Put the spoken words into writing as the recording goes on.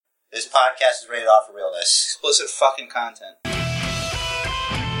This podcast is rated off for realness. Explicit fucking content.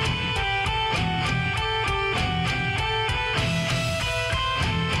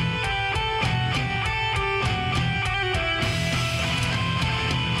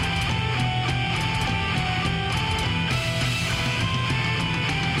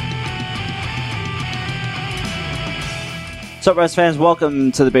 What's up, wrestling fans?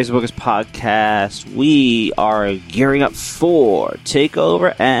 Welcome to the Basement Bookers podcast. We are gearing up for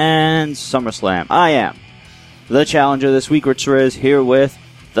TakeOver and SummerSlam. I am the challenger this week, Rich Riz, here with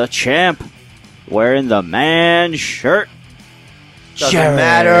the champ, wearing the man shirt. Doesn't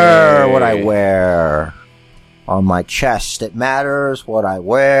matter what I wear on my chest. It matters what I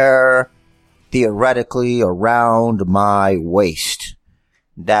wear theoretically around my waist.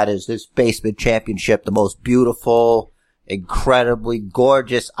 That is this Basement Championship, the most beautiful, incredibly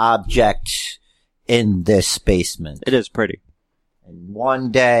gorgeous object in this basement. It is pretty. And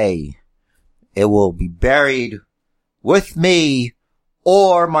one day, it will be buried with me,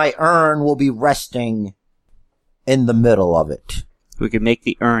 or my urn will be resting in the middle of it. We can make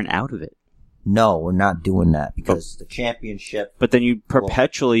the urn out of it. No, we're not doing that, because the championship... But then you'd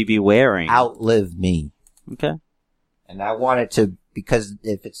perpetually be wearing... outlive me. Okay. And I want it to, because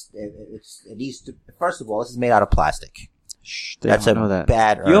it needs to... First of all, this is made out of plastic. Shh, That's a know that.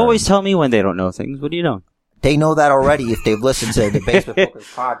 bad urn. You always tell me when they don't know things. What are you doing? They know that already if they've listened to the Basement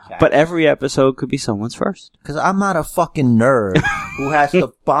Bookers podcast. But every episode could be someone's first. Because I'm not a fucking nerd who has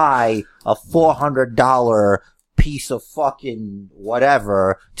to buy a $400 piece of fucking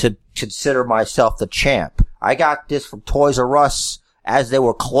whatever to consider myself the champ. I got this from Toys R Us as they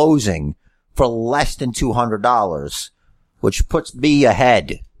were closing for less than $200, which puts me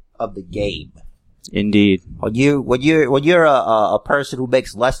ahead of the game. Indeed. When you're a person who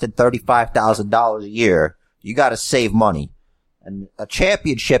makes less than $35,000 a year, you got to save money. And a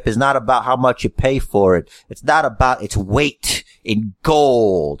championship is not about how much you pay for it. It's not about its weight in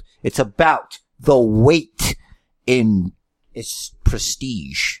gold. It's about the weight in its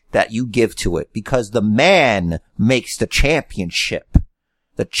prestige that you give to it, because the man makes the championship.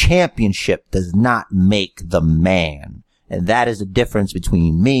 The championship does not make the man. And that is the difference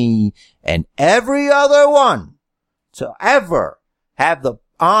between me and every other one to ever have the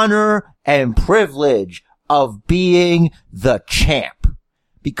honor and privilege of being the champ.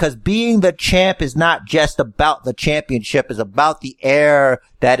 Because being the champ is not just about the championship, it's about the air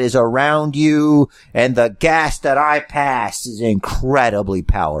that is around you, and the gas that I pass is incredibly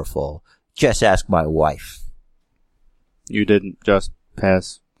powerful. Just ask my wife. You didn't just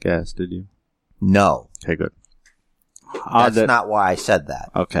pass gas, did you? No. Okay, good. That's not why I said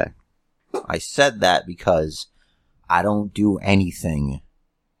that. Okay. I said that because I don't do anything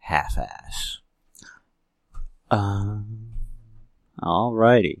half-ass.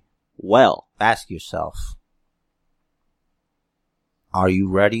 Alrighty. Well. Ask yourself, are you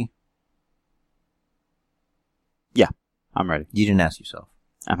ready? Yeah, I'm ready. You didn't ask yourself.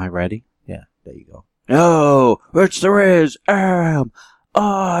 Am I ready? Yeah, there you go. No, Rich there is. Am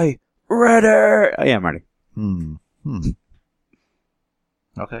I ready? I am ready.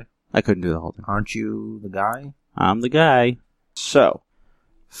 Okay. I couldn't do the whole thing. Aren't you the guy? I'm the guy. So,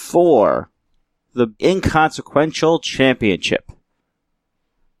 for the Inconsequential Championship.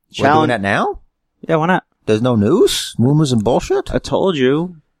 We're doing that now? Yeah, why not? There's no news? Rumors and bullshit? I told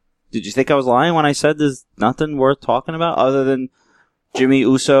you. Did you think I was lying when I said there's nothing worth talking about other than Jimmy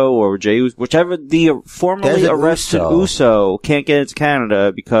Uso or Jey Uso, whichever the formerly arrested Uso can't get into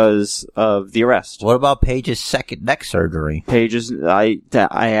Canada because of the arrest. What about Paige's second neck surgery? Paige's, I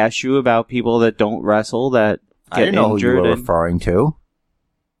asked you about people that don't wrestle that get injured. I didn't know who you were referring to.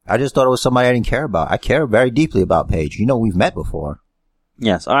 I just thought it was somebody I didn't care about. I care very deeply about Paige. You know, we've met before.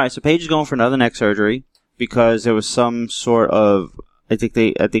 Yes. All right. So Paige is going for another neck surgery because there was some sort of, I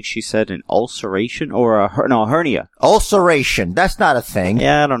think she said an ulceration or a hernia. Ulceration. That's not a thing.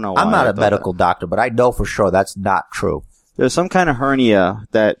 Yeah, I don't know why. I'm not a medical doctor, but I know for sure that's not true. There's some kind of hernia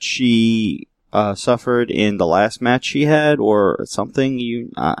that she suffered in the last match she had or something.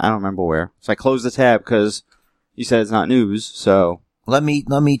 I don't remember where. So I closed the tab because you said it's not news. So let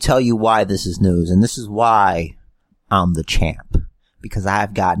me tell you why this is news, and this is why I'm the champ, because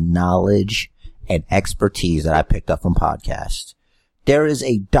I've got knowledge and expertise that I picked up from podcasts. There is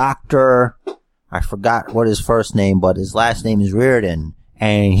a doctor, I forgot what his first name, but his last name is Reardon,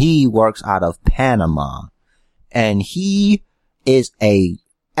 and he works out of Panama. And he is a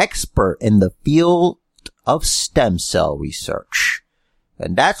expert in the field of stem cell research.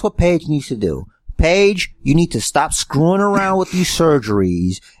 And that's what Paige needs to do. Paige, you need to stop screwing around with these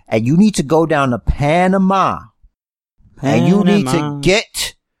surgeries, and you need to go down to Panama. And you need to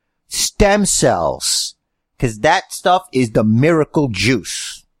get stem cells. Cause that stuff is the miracle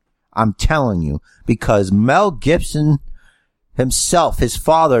juice. I'm telling you. Because Mel Gibson himself, his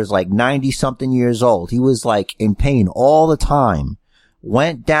father is like 90 something years old. He was like in pain all the time.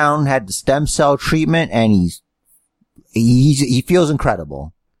 Went down, had the stem cell treatment, and he feels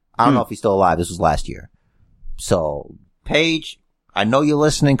incredible. I don't know if he's still alive. This was last year. So, Paige, I know you're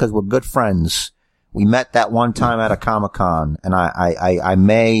listening because we're good friends. We met that one time at a Comic-Con, and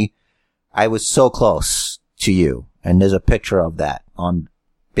I was so close to you. And there's a picture of that on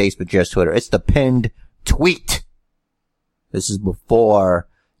Facebook, just Twitter. It's the pinned tweet. This is before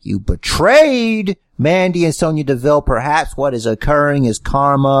you betrayed Mandy and Sonya Deville. Perhaps what is occurring is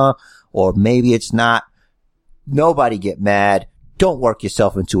karma, or maybe it's not. Nobody get mad. Don't work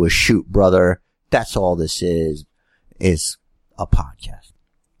yourself into a shoot, brother. That's all this is a podcast.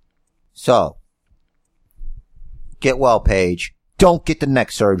 So, get well, Paige. Don't get the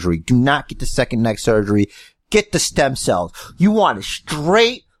neck surgery. Do not get the second neck surgery. Get the stem cells. You want it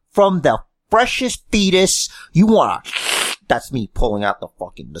straight from the freshest fetus. You want that's me pulling out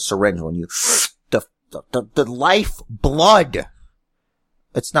the syringe when you, the life blood.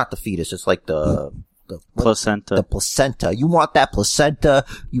 It's not the fetus. It's like the placenta. The placenta. You want that placenta.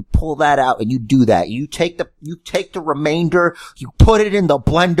 You pull that out and you do that. You take the remainder. You put it in the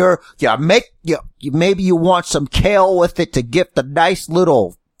blender. Maybe you want some kale with it to give the nice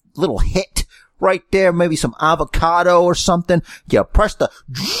little hit right there. Maybe some avocado or something. You press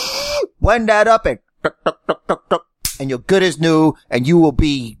blend that up and you're good as new and you will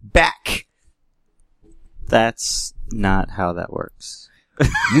be back. That's not how that works.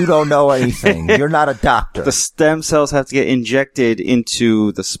 You don't know anything. You're not a doctor. The stem cells have to get injected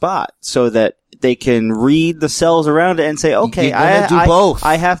into the spot so that they can read the cells around it and say, okay, I both.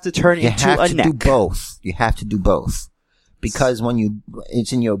 I have to turn into a neck. You have to do both. You have to do both. Because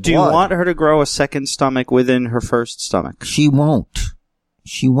it's in your blood. Do you want her to grow a second stomach within her first stomach? She won't.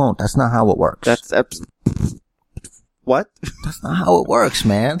 That's not how it works. That's what? That's not how it works,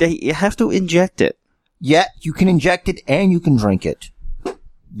 man. You have to inject it. Yeah, you can inject it and you can drink it.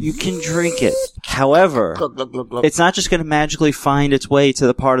 You can drink it. However, it's not just going to magically find its way to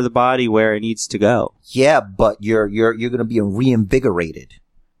the part of the body where it needs to go. Yeah, but you're going to be reinvigorated.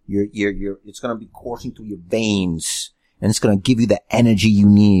 It's going to be coursing through your veins, and it's going to give you the energy you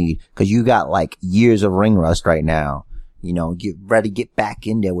need because you got like years of ring rust right now. You know, get ready to get back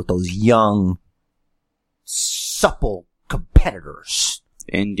in there with those young, supple competitors.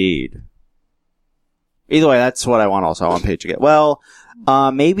 Indeed. Either way, that's what I want also. I want Paige to get well.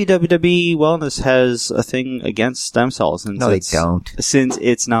 Maybe WWE Wellness has a thing against stem cells. No, they don't. Since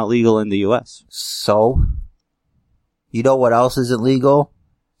it's not legal in the U.S. So, you know what else isn't legal?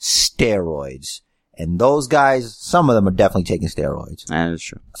 Steroids. And those guys, some of them are definitely taking steroids. That is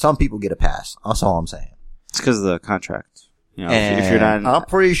true. Some people get a pass. That's all I'm saying. It's because of the contract. You know, if you're not I'm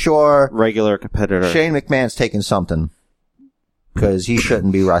pretty sure regular competitor. Shane McMahon's taking something. Because he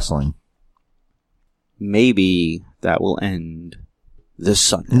shouldn't be wrestling. Maybe that will end this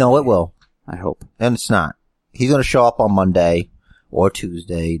Sunday. No, it will. I hope. And it's not. He's going to show up on Monday or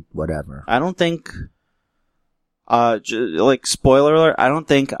Tuesday, whatever. I don't think, spoiler alert, I don't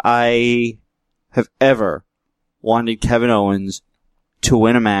think I have ever wanted Kevin Owens to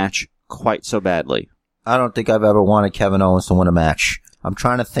win a match quite so badly. I don't think I've ever wanted Kevin Owens to win a match. I'm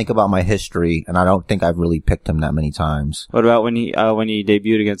trying to think about my history, and I don't think I've really picked him that many times. What about when he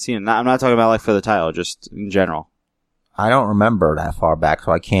debuted against Cena? I'm not talking about like for the title, just in general. I don't remember that far back,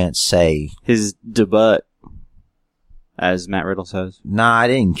 so I can't say. His debut, as Matt Riddle says. Nah, I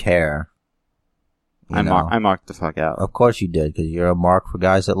didn't care. I marked the fuck out. Of course you did, because you're a mark for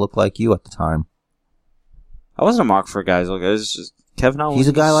guys that look like you at the time. I wasn't a mark for guys like that. It's just Kevin Owens. He's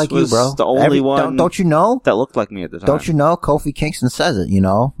a guy like you, bro. The only one. Don't you know? That looked like me at the time. Don't you know? Kofi Kingston says it, you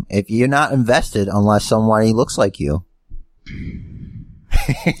know? If you're not invested unless somebody looks like you.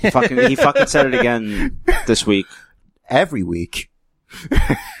 He fucking said it again this week. Every week.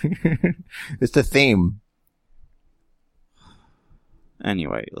 It's the theme.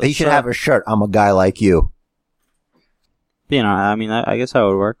 Anyway. He should have a shirt, I'm a guy like you. You know, I mean, I guess that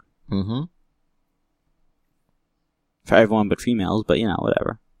would work. Mm-hmm. For everyone but females, but you know,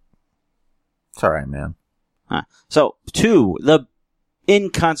 whatever. It's alright, man. So, the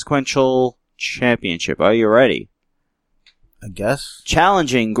Inconsequential Championship. Are you ready? I guess.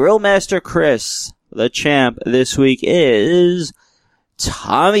 Challenging Grillmaster Chris, the champ this week, is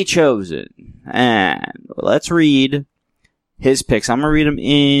Tommy Chosen. And let's read his picks. I'm going to read them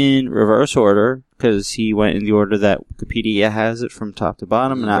in reverse order, because he went in the order that Wikipedia has it from top to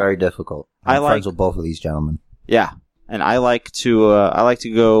bottom. Very difficult. I'm friends with both of these gentlemen. Yeah. and I like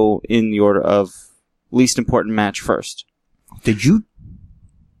to go in the order of least important match first.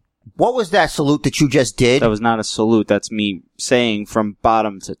 What was that salute that you just did? That was not a salute. That's me saying from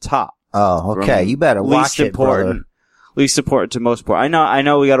bottom to top. Oh, okay. You better watch it, brother. Least important to most important. I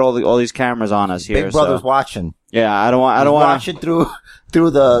know we got all these cameras on us here. Big Brother's watching. Yeah, I don't want watching through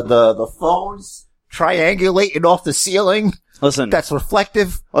the phones, triangulating off the ceiling. Listen. That's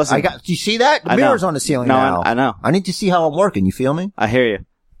reflective. Listen. Do you see that? The mirror's on the ceiling now. I know. I need to see how I'm working. You feel me? I hear you.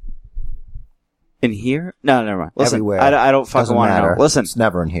 In here? No, never mind. Listen, everywhere. I don't fucking want to know. Listen. It's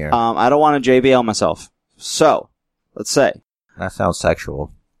never in here. I don't want to JBL myself. So, let's say. That sounds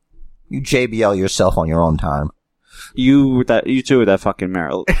sexual. You JBL yourself on your own time. You too with that fucking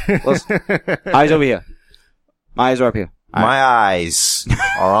mirror. Listen. Eyes over here. My eyes are up here. My eyes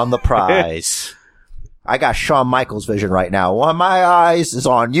are on the prize. I got Shawn Michaels vision right now. One of my eyes is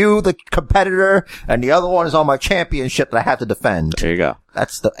on you, the competitor, and the other one is on my championship that I have to defend. There you go.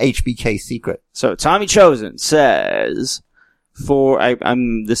 That's the HBK secret. So Tommy Chosen says,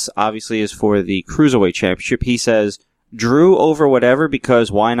 this obviously is for the Cruiserweight Championship. He says, Drew over whatever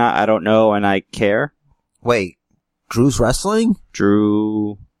because why not? I don't know and I care. Wait, Drew's wrestling?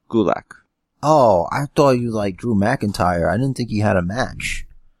 Drew Gulak. Oh, I thought you liked Drew McIntyre. I didn't think he had a match.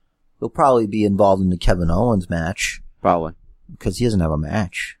 He'll probably be involved in the Kevin Owens match. Probably. Because he doesn't have a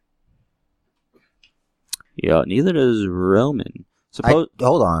match. Yeah, neither does Roman. Hold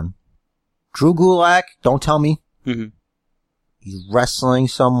on. Drew Gulak, don't tell me. Mm-hmm. He's wrestling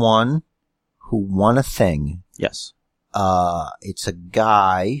someone who won a thing. Yes. It's a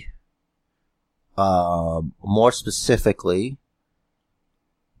guy, more specifically,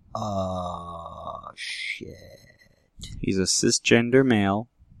 shit. He's a cisgender male.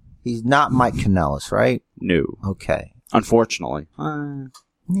 He's not Mike Kanellis, right? No. Okay. Unfortunately.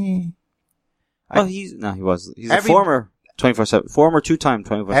 He was. He's a former 24/7, former two-time 24/7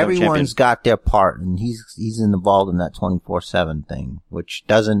 champion. Everyone's got their part, and he's involved in that 24/7 thing, which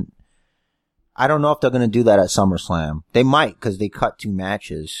doesn't. I don't know if they're going to do that at SummerSlam. They might, because they cut 2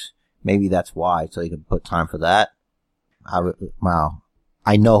 matches. Maybe that's why, so they can put time for that. Wow.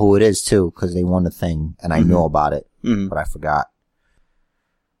 I know who it is, too, because they won the thing, and I know about it, but I forgot.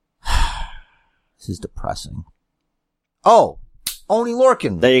 This is depressing. Oh! Only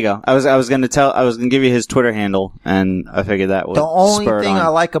Lorcan. There you go. I was going to give you his Twitter handle, and I figured that would The only thing I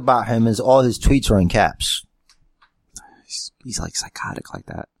like about him is all his tweets are in caps. He's like psychotic like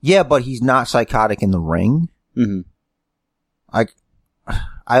that. Yeah, but he's not psychotic in the ring. Mm-hmm.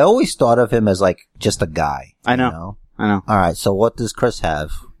 I always thought of him as like just a guy. I know. All right. So what does Chris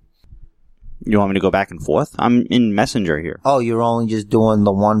have? You want me to go back and forth? I'm in Messenger here. Oh, you're only just doing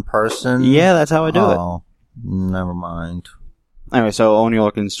the one person? Yeah, that's how I do it. Oh, never mind. Anyway, so Oni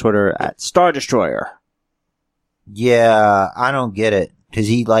Lorcan's Twitter at Star Destroyer. Yeah, I don't get it. Does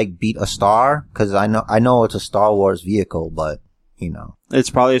he like beat a star? Because I know it's a Star Wars vehicle, but you know, it's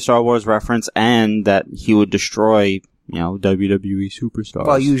probably a Star Wars reference, and that he would destroy, WWE superstars.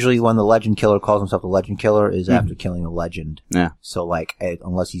 Well, usually when the Legend Killer calls himself the Legend Killer is after killing a legend. Yeah. So like,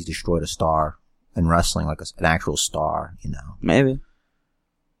 unless he's destroyed a star in wrestling, like an actual star, Maybe.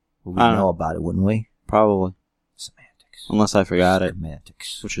 We'd know about it, wouldn't we? Probably. Semantics. Unless I forgot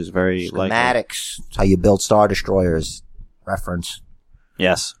Semantics. it. Which is very likely. Schematics. It's how you build Star Destroyers. Reference.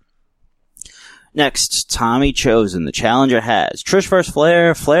 Yes. Next, Tommy Chosen. The challenger has Trish vs.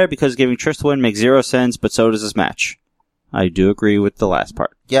 Flair. Flair, because giving Trish the win makes 0 sense, but so does this match. I do agree with the last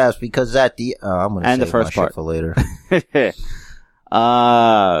part. Yes, because I'm going to save the first my part shit for later.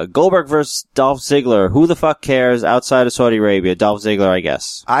 Goldberg versus Dolph Ziggler. Who the fuck cares outside of Saudi Arabia? Dolph Ziggler, I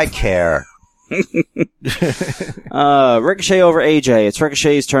guess. I care. Ricochet over AJ. It's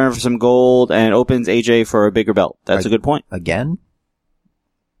Ricochet's turn for some gold and opens AJ for a bigger belt. That's a good point. Again?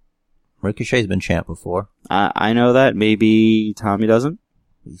 Ricochet's been champ before. I know that. Maybe Tommy doesn't.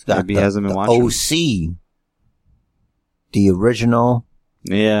 Maybe he hasn't been watching. OC. The original.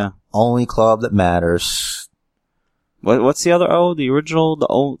 Yeah. Only club that matters. What's the other O? The original?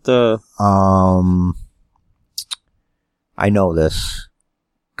 I know this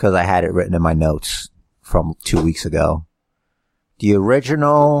because I had it written in my notes from 2 weeks ago. The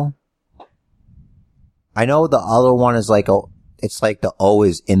original. I know the other one is like it's like the O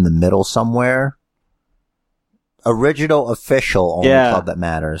is in the middle somewhere. Original official only club that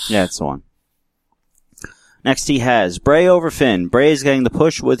matters. Yeah, it's the one. Next he has Bray over Finn. Bray is getting the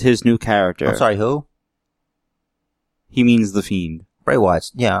push with his new character. I'm sorry, who? He means The Fiend. Bray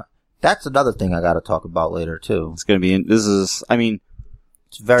Wyatt. Yeah. That's another thing I gotta talk about later, too. It's gonna be, it's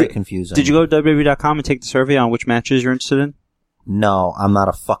very confusing. Did you go to WWE.com and take the survey on which matches you're interested in? No, I'm not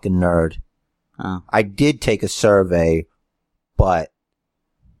a fucking nerd. Oh. I did take a survey, but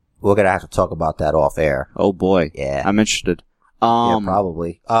we're going to have to talk about that off air. Oh boy. Yeah. I'm interested. Yeah,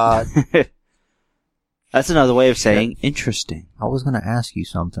 probably. That's another way of saying interesting. I was going to ask you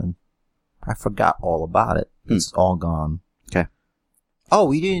something. I forgot all about it. It's all gone. Okay. Oh,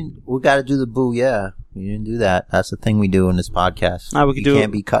 we got to do the boo, yeah. We didn't do that. That's the thing we do in this podcast. We could do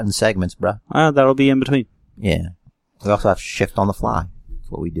can't be cutting segments, bruh. That'll be in between. Yeah. We also have to shift on the fly.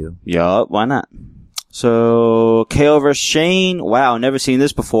 That's what we do. Yup, why not? So, KO versus Shane. Wow, never seen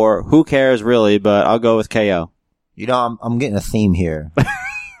this before. Who cares, really, but I'll go with KO. You know, I'm getting a theme here.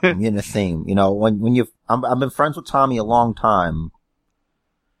 I'm getting a theme. You know, when I've been friends with Tommy a long time.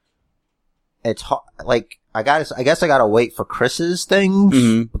 It's hard, like, I guess I gotta wait for Chris's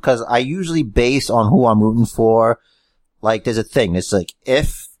things because I usually base on who I'm rooting for. Like, there's a thing. It's like,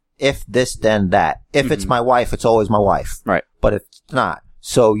 if this, then that. If it's my wife, it's always my wife. Right. But if it's not.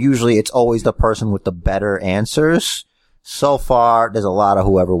 So usually it's always the person with the better answers. So far, there's a lot of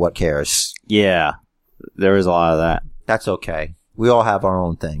whoever what cares. Yeah. There is a lot of that. That's okay. We all have our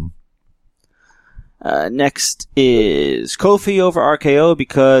own thing. Next is Kofi over RKO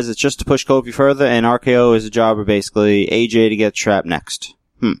because it's just to push Kofi further, and RKO is a jobber, basically. AJ to get trapped next.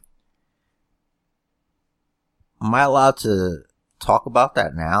 Am I allowed to talk about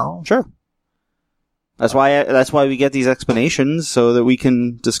that now? Sure. That's why we get these explanations, so that we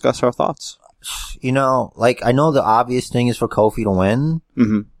can discuss our thoughts. You know, like, I know the obvious thing is for Kofi to win,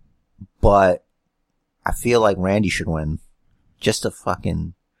 but I feel like Randy should win. Just to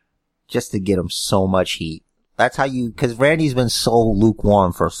get him so much heat. That's how cause Randy's been so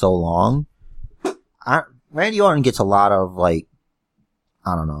lukewarm for so long. Randy Orton gets a lot of, like,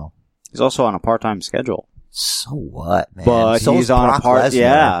 I don't know. He's also on a part-time schedule. So what, man? But so he's on a part,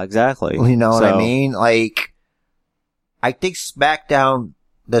 yeah, exactly. You know what I mean? Like, I think SmackDown,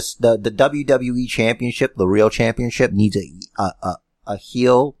 the WWE championship, the real championship, needs a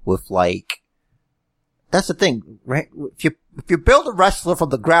heel with, like, that's the thing. If you build a wrestler from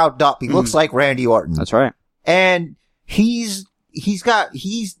the ground up, he looks like Randy Orton. That's right. And he's the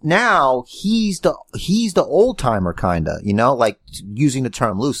old timer kinda, you know, like, using the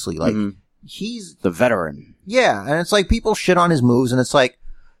term loosely. Like, he's the veteran. Yeah. And it's like people shit on his moves and it's like,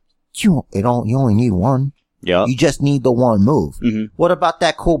 you only need one. Yeah. You just need the one move. What about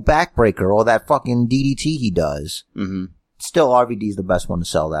that cool backbreaker or that fucking DDT he does? Still, RVD's the best one to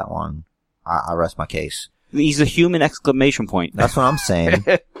sell that one. I rest my case. He's a human exclamation point. That's what I'm saying.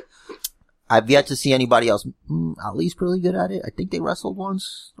 I've yet to see anybody else at least really good at it. I think they wrestled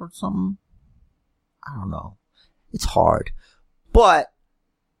once or something. I don't know. It's hard. But,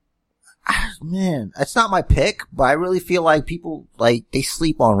 man, it's not my pick, but I really feel like people, like, they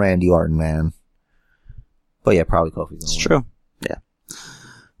sleep on Randy Orton, man. But yeah, probably Kofi's gonna win. True.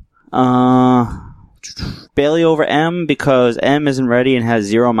 Yeah. Bailey over M because M isn't ready and has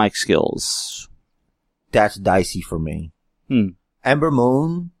zero mic skills. That's dicey for me. Ember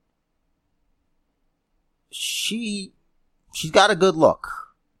Moon, she's got a good look.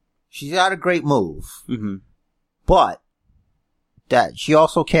 She's got a great move. But that she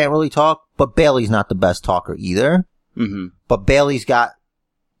also can't really talk, but Bailey's not the best talker either. But Bailey's got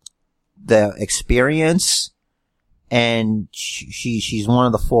the experience and she's one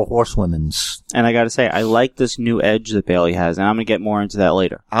of the 4 horsewomen's. And I gotta say, I like this new edge that Bailey has, and I'm gonna get more into that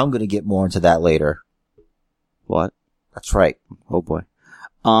later. What? That's right. Oh boy.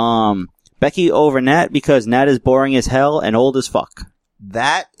 Becky over Nat because Nat is boring as hell and old as fuck.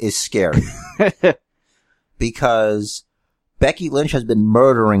 That is scary. Because Becky Lynch has been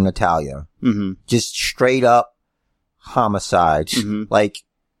murdering Natalya. Just straight up homicides. Like,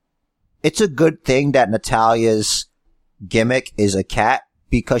 it's a good thing that Natalya's gimmick is a cat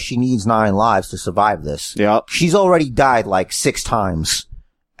because she needs 9 lives to survive this. Yep. She's already died like 6 times.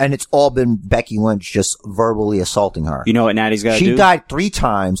 And it's all been Becky Lynch just verbally assaulting her. You know what Natty's got to do? She died 3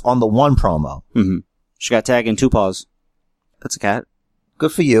 times on the one promo. She got tagged in 2 paws. That's a cat.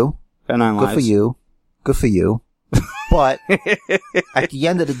 Good for you. Got 9 lives. Good for you. But at the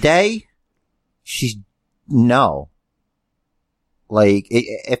end of the day, no. Like,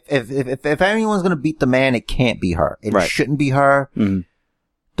 if anyone's gonna beat the man, it can't be her. It shouldn't be her.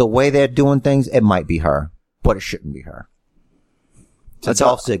 The way they're doing things, it might be her, but it shouldn't be her. It's a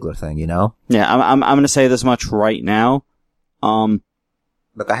Dolph Ziggler thing, you know? Yeah, I'm going to say this much right now.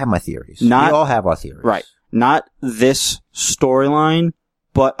 Look, I have my theories. We all have our theories. Right. Not this storyline,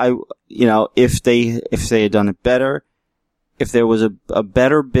 but if they had done it better, if there was a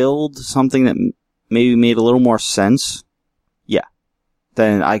better build, something that maybe made a little more sense, yeah,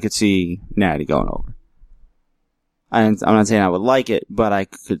 then I could see Natty going over. I'm not saying I would like it, but I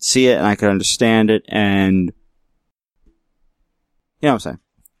could see it and I could understand it, and you know what I'm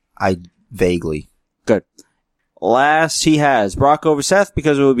saying? Vaguely. Good. Last, he has Brock over Seth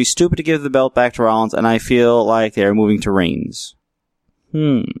because it would be stupid to give the belt back to Rollins, and I feel like they're moving to Reigns.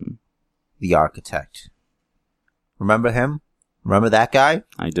 The Architect. Remember him? Remember that guy?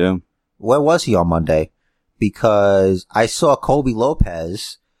 I do. Where was he on Monday? Because I saw Kobe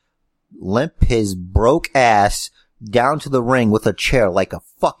Lopez limp his broke ass down to the ring with a chair like a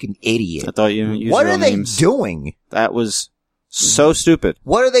fucking idiot. I thought you used What real are they names. doing? That was so stupid.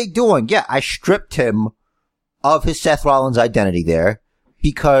 What are they doing? Yeah, I stripped him of his Seth Rollins identity there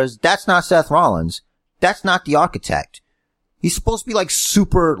because that's not Seth Rollins. That's not the Architect. He's supposed to be like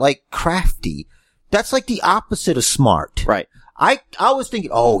super, like crafty. That's like the opposite of smart. Right. I was thinking,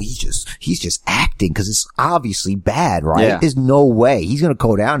 oh, he's just acting because it's obviously bad, right? Yeah. There's no way he's going to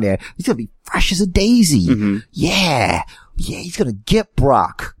go down there. He's going to be fresh as a daisy. Mm-hmm. Yeah, he's going to get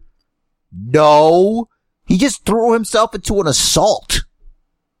Brock. No, he just threw himself into an assault.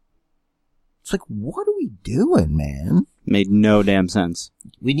 It's like, what are we doing, man? Made no damn sense.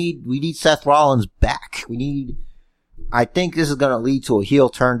 We need Seth Rollins back. I think this is going to lead to a heel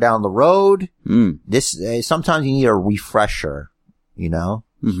turn down the road. Sometimes you need a refresher, you know?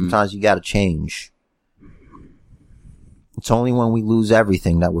 Mm-hmm. Sometimes you got to change. It's only when we lose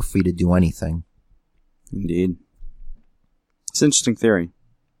everything that we're free to do anything. Indeed. It's an interesting theory.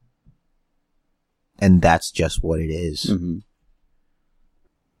 And that's just what it is. Mm-hmm.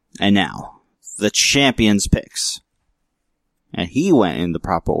 And now, the champion's picks. And he went in the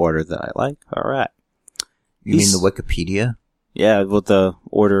proper order that I like. All right. You mean the Wikipedia? Yeah, with the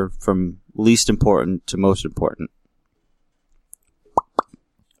order from least important to most important.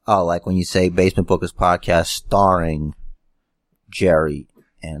 Oh, like when you say Basement Bookers Podcast starring Jerry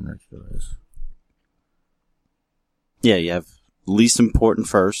and Richard. Yeah, you have least important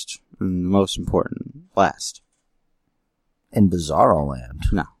first and most important last. In Bizarro Land.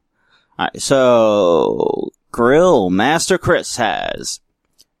 No. Alright, so Grillmaster Chris has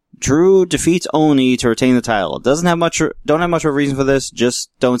Drew defeats Oni to retain the title. Don't have much of a reason for this. Just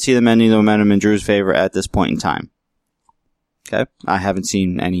don't see them ending the momentum in Drew's favor at this point in time. Okay? I haven't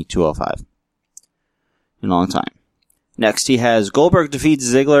seen any 205 in a long time. Next, he has Goldberg defeats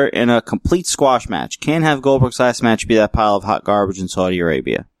Ziggler in a complete squash match. Can't have Goldberg's last match be that pile of hot garbage in Saudi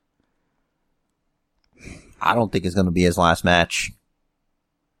Arabia. I don't think it's going to be his last match.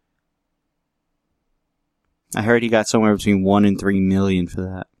 I heard he got somewhere between 1 and 3 million for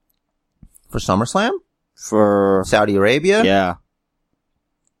that. For SummerSlam? For Saudi Arabia? Yeah.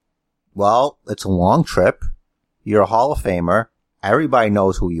 Well, it's a long trip. You're a Hall of Famer. Everybody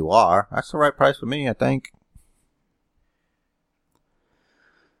knows who you are. That's the right price for me, I think.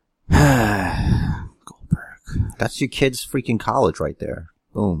 Goldberg. That's your kid's freaking college right there.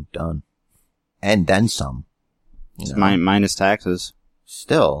 Boom, done. And then some. It's minus taxes.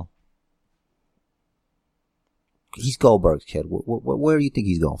 Still. He's Goldberg's kid. Where do you think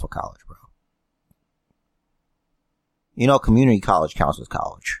he's going for college, bro? You know, community college counts as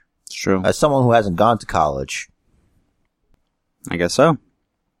college. It's true. As someone who hasn't gone to college. I guess so.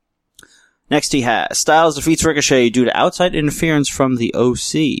 Next he has Styles defeats Ricochet due to outside interference from the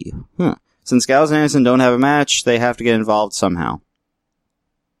OC. Since Gallows and Anderson don't have a match, they have to get involved somehow.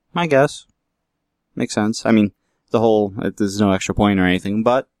 I guess. Makes sense. I mean, there's no extra point or anything,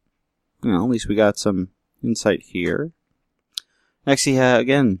 but, you know, at least we got some insight here. Next he has,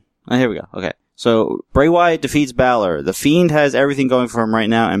 again, here we go. Okay. So, Bray Wyatt defeats Balor. The Fiend has everything going for him right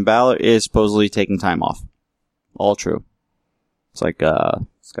now, and Balor is supposedly taking time off. All true. It's like,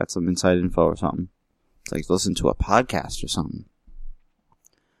 it's got some inside info or something. It's like, listen to a podcast or something.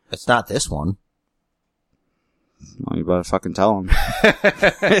 It's not this one. Well, you better fucking tell him.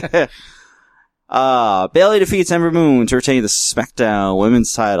 Bayley defeats Ember Moon to retain the SmackDown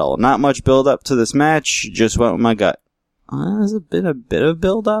Women's title. Not much build up to this match. Just went with my gut. There's a bit of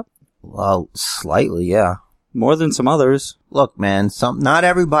build up. Well, slightly, yeah. More than some others. Look, man, not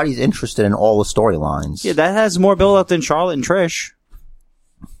everybody's interested in all the storylines. Yeah, that has more build up than Charlotte and Trish.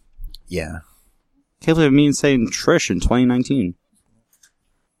 Yeah. Can't believe me saying Trish in 2019.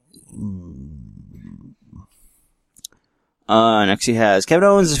 Next he has Kevin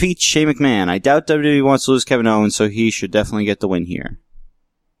Owens defeats Shane McMahon. I doubt WWE wants to lose Kevin Owens, so he should definitely get the win here.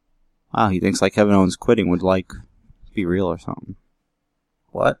 Wow, he thinks like Kevin Owens quitting would be real or something.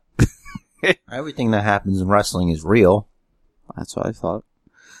 What? Everything that happens in wrestling is real. That's what I thought.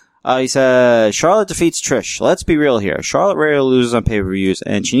 He says, Charlotte defeats Trish. Let's be real here. Charlotte rarely loses on pay-per-views,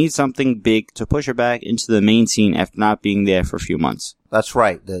 and she needs something big to push her back into the main scene after not being there for a few months. That's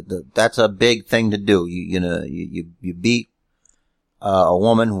right. That's a big thing to do. You beat a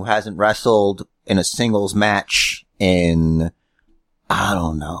woman who hasn't wrestled in a singles match in, I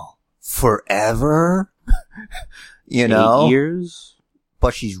don't know, forever? 8 years?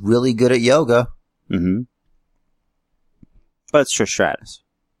 But she's really good at yoga. Mm-hmm. But it's Trish Stratus.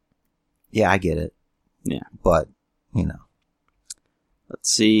 Yeah, I get it. Yeah. But, Let's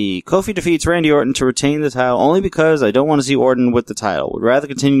see. Kofi defeats Randy Orton to retain the title only because I don't want to see Orton with the title. Would rather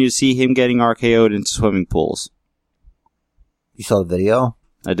continue to see him getting RKO'd into swimming pools. You saw the video?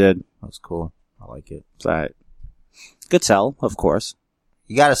 I did. That's cool. I like it. It's alright. Good sell, of course.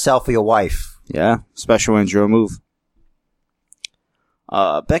 You gotta sell for your wife. Yeah, especially when it's your move.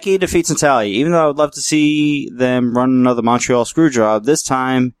 Becky defeats Natalya. Even though I would love to see them run another Montreal Screwjob, this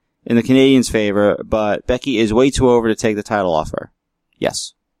time in the Canadians' favor, but Becky is way too over to take the title off her.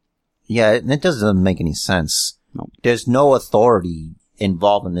 Yes. Yeah, and it doesn't make any sense. No. There's no authority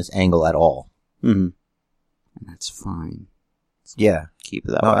involved in this angle at all. Mm-hmm. And that's fine. Yeah. Keep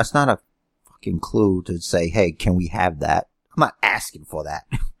it that No, way. that's not a fucking clue to say, hey, can we have that? I'm not asking for that.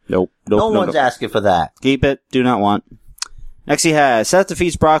 Nope. No one's asking for that. Keep it. Do not want. Next he has Seth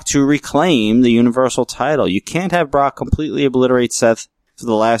defeats Brock to reclaim the Universal title. You can't have Brock completely obliterate Seth for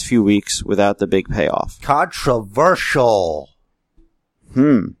the last few weeks without the big payoff. Controversial.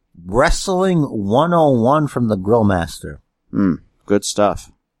 Wrestling 101 from the Grillmaster. Good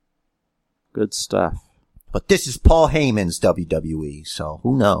stuff. Good stuff. But this is Paul Heyman's WWE, so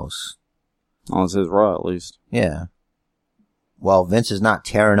who knows? Oh, this is Raw at least. Yeah. Well, Vince is not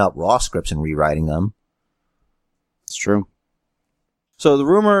tearing up Raw scripts and rewriting them. It's true. So the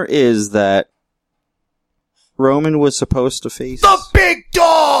rumor is that Roman was supposed to face... The big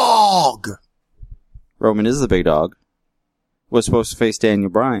dog! Roman is the big dog. Was supposed to face Daniel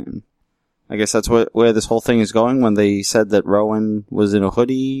Bryan. I guess that's where this whole thing is going when they said that Rowan was in a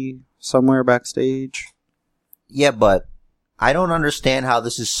hoodie somewhere backstage. Yeah, but I don't understand how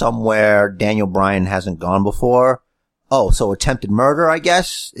this is somewhere Daniel Bryan hasn't gone before. Oh, so attempted murder, I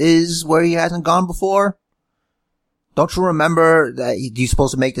guess, is where he hasn't gone before? Don't you remember that he's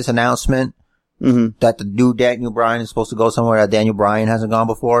supposed to make this announcement? Mm-hmm. That the new Daniel Bryan is supposed to go somewhere that Daniel Bryan hasn't gone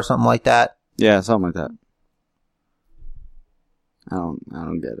before or something like that? Yeah, something like that. I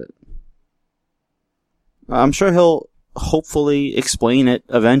don't get it. I'm sure he'll hopefully explain it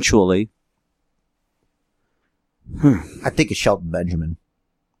eventually. I think it's Shelton Benjamin.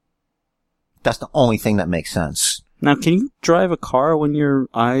 That's the only thing that makes sense. Now, can you drive a car when your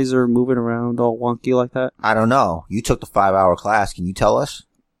eyes are moving around all wonky like that? I don't know. You took the 5-hour class. Can you tell us?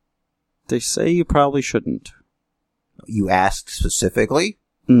 They say you probably shouldn't. You asked specifically?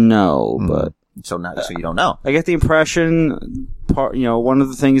 No, but... So you don't know. I get the impression, one of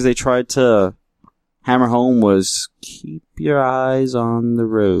the things they tried to hammer home was keep your eyes on the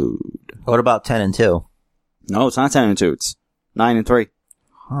road. What about 10 and 2? No, it's not 10 and 2. It's 9 and 3.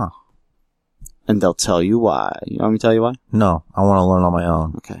 Huh. And they'll tell you why. You want me to tell you why? No, I want to learn on my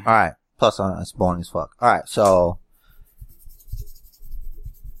own. Okay. Alright. Plus, it's boring as fuck. Alright, so...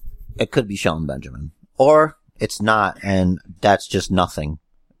 It could be Shelton Benjamin. Or it's not, and that's just nothing.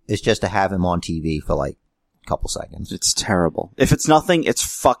 It's just to have him on TV for like a couple seconds. It's terrible. If it's nothing, it's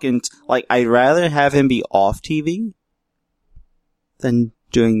fucking... I'd rather have him be off TV than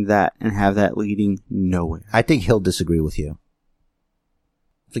doing that and have that leading nowhere. I think he'll disagree with you.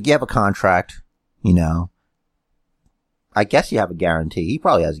 Like, you have a contract, I guess you have a guarantee. He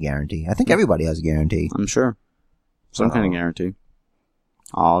probably has a guarantee. I think everybody has a guarantee. I'm sure. Some kind of guarantee.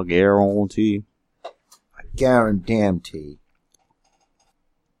 I'll guarantee. I guarantee.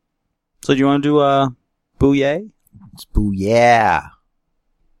 So do you want to do Booyah? It's Booyah.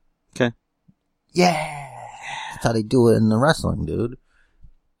 Okay. Yeah. That's how they do it in the wrestling, dude.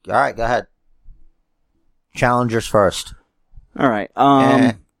 Alright, go ahead. Challengers first. Alright,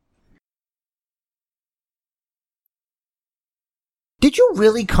 Did you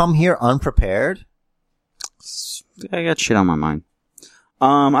really come here unprepared? I got shit on my mind.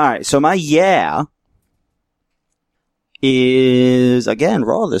 Alright, so my is, again,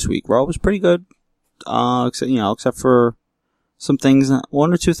 Raw this week. Raw was pretty good. Except for some things,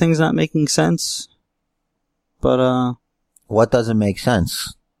 one or two things not making sense. But, what doesn't make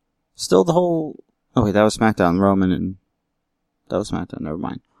sense? Still the whole, oh wait, that was SmackDown, Roman, and that was SmackDown, never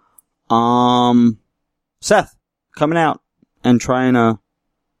mind. Seth, coming out and trying to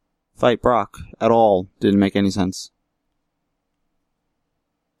fight Brock at all didn't make any sense.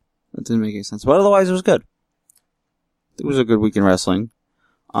 That didn't make any sense. But otherwise, it was good. It was a good week in wrestling.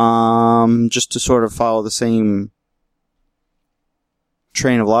 Just to sort of follow the same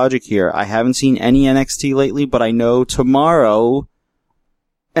train of logic here, I haven't seen any NXT lately, but I know tomorrow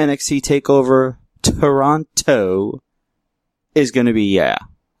NXT TakeOver Toronto is going to be,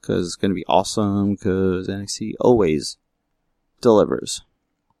 because it's going to be awesome, because NXT always delivers.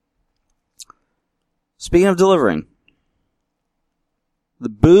 Speaking of delivering, the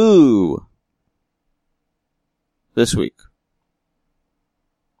boo this week.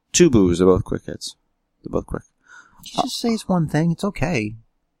 2 boos, they're both quick hits. They're both quick. You just say it's one thing, it's okay.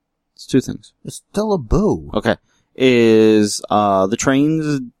 It's 2 things. It's still a boo. Okay. Is, the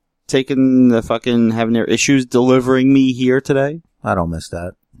trains taking the fucking, having their issues delivering me here today? I don't miss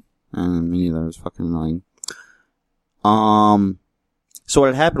that. Me neither. It was fucking annoying. So what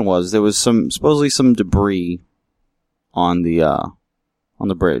had happened was there was supposedly some debris on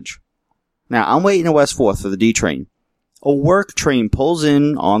the bridge. Now, I'm waiting at West 4th for the D train. A work train pulls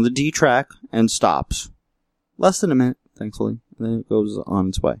in on the D track and stops. Less than a minute, thankfully. And then it goes on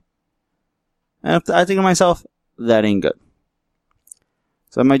its way. And I think to myself, that ain't good.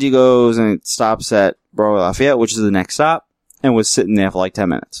 So my D goes and it stops at Broadway Lafayette, which is the next stop, and was sitting there for like 10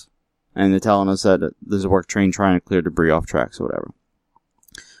 minutes. And they're telling us that there's a work train trying to clear debris off tracks or whatever.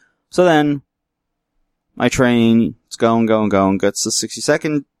 So my train, it's going, gets to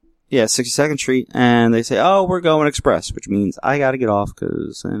 62nd Street, and they say, oh, we're going express, which means I gotta get off,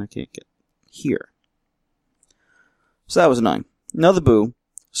 cause then I can't get here. So that was annoying. Another boo.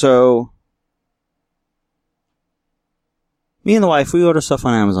 So, me and the wife, we order stuff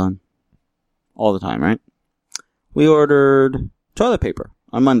on Amazon. All the time, right? We ordered toilet paper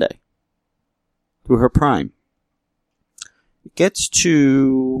on Monday. Through her Prime. It gets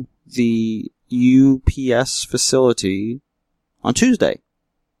to the UPS facility on Tuesday.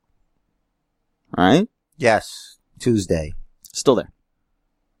 Right? Yes, Tuesday. Still there.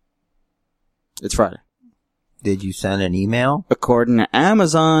 It's Friday. Did you send an email? According to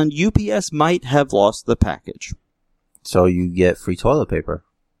Amazon, UPS might have lost the package. So you get free toilet paper.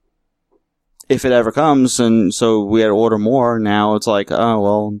 If it ever comes, and so we had to order more, now it's like, oh,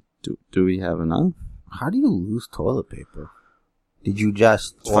 well, do we have enough? How do you lose toilet paper? Did you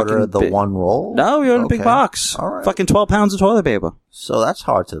just order the one roll? No, we ordered a big box. All right. Fucking 12 pounds of toilet paper. So that's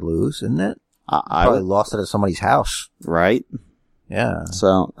hard to lose, isn't it? I probably lost it at somebody's house. Right? Yeah.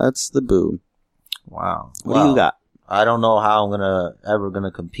 So that's the boo. Wow. What do you got? I don't know how I'm ever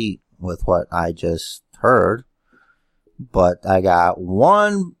gonna compete with what I just heard, but I got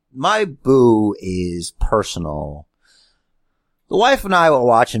one. My boo is personal. The wife and I were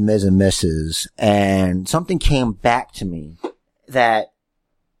watching Ms. and Mrs., and something came back to me that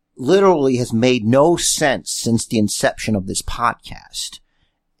literally has made no sense since the inception of this podcast.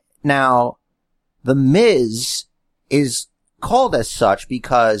 Now, the Miz is called as such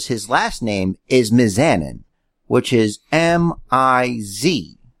because his last name is Mizanin, which is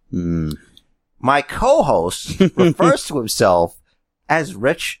M-I-Z. My co-host refers to himself as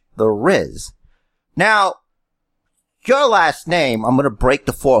Rich the Riz. Now, your last name, I'm going to break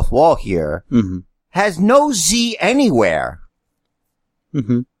the fourth wall here, has no Z anywhere.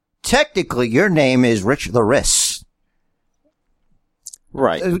 Technically, your name is Rich the Riz.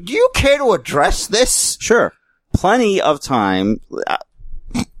 Right. Do you care to address this? Sure. Plenty of time.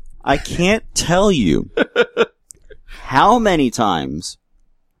 I can't tell you how many times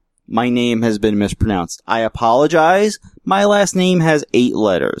my name has been mispronounced. I apologize. My last name has 8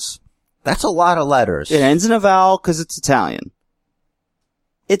 letters. That's a lot of letters. It ends in a vowel because it's Italian.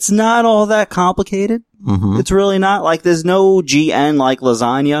 It's not all that complicated. It's really not. Like, there's no GN like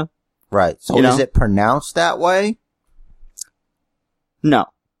lasagna. Right. So is it pronounced that way? No.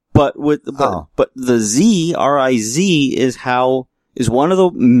 But the Z, R-I-Z, is one of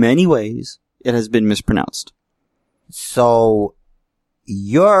the many ways it has been mispronounced. So,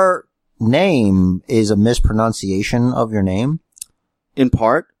 your name is a mispronunciation of your name? In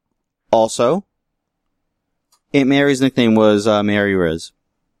part. Also, Aunt Mary's nickname was Mary Riz.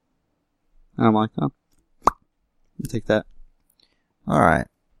 And I'm like, oh, I'll take that. All right.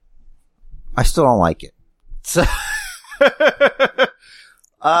 I still don't like it. So,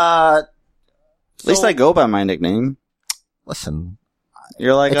 at least I go by my nickname. Listen.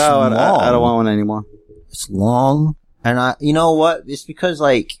 You're like, I don't want one anymore. It's long. And you know what? It's because,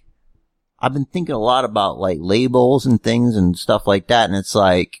 like, I've been thinking a lot about, like, labels and things and stuff like that. And it's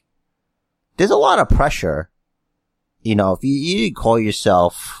like, there's a lot of pressure. You know, if you call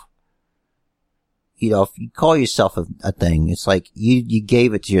yourself, if you call yourself a thing, it's like you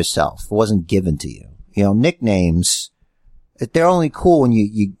gave it to yourself. It wasn't given to you. You know, nicknames, they're only cool when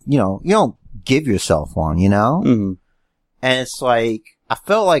you don't give yourself one, you know? And it's like, I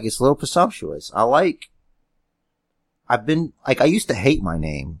felt like it's a little presumptuous. I used to hate my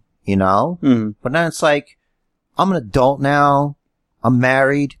name, you know? Mm-hmm. But then it's like, I'm an adult now. I'm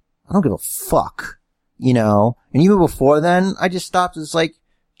married. I don't give a fuck, you know? And even before then, I just stopped. It's like,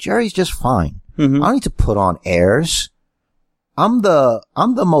 Jerry's just fine. Mm-hmm. I don't need to put on airs. I'm the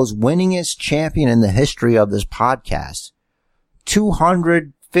most winningest champion in the history of this podcast.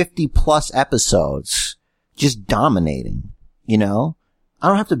 250 plus episodes. Just dominating, you know? I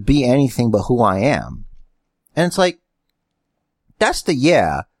don't have to be anything but who I am. And it's like, that's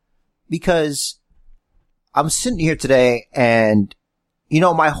because I'm sitting here today and, you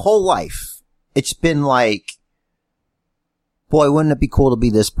know, my whole life, it's been like, boy, wouldn't it be cool to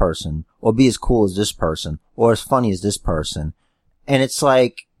be this person or be as cool as this person or as funny as this person? And it's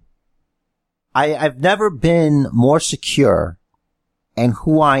like, I've never been more secure in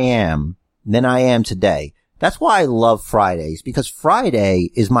who I am than I am today. That's why I love Fridays, because Friday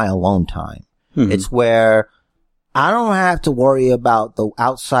is my alone time. Mm-hmm. It's where I don't have to worry about the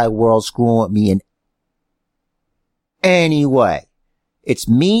outside world screwing with me in any way. It's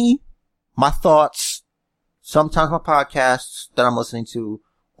me, my thoughts, sometimes my podcasts that I'm listening to,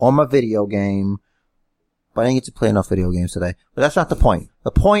 or my video game. But I didn't get to play enough video games today. But that's not the point. The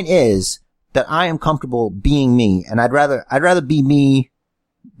point is that I am comfortable being me, and I'd rather be me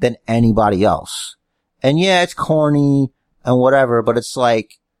than anybody else. And yeah, it's corny and whatever, but it's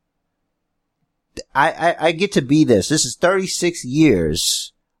like, I get to be this. This is 36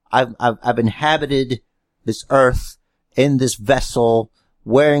 years. I've inhabited this earth in this vessel,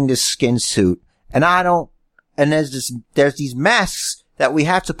 wearing this skin suit, and there's these masks that we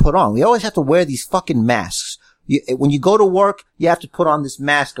have to put on. We always have to wear these fucking masks. When you go to work, you have to put on this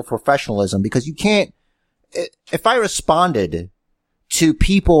mask of professionalism, because you can't, if I responded to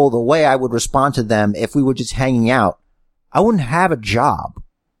people the way I would respond to them if we were just hanging out, I wouldn't have a job,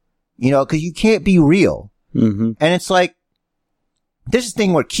 you know, because you can't be real. Mm-hmm. And it's like, this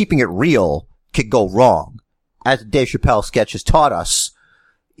thing where keeping it real could go wrong, as the Dave Chappelle sketch has taught us,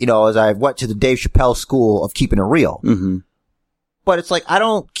 you know, as I went to the Dave Chappelle school of keeping it real. Mm-hmm. But it's like, I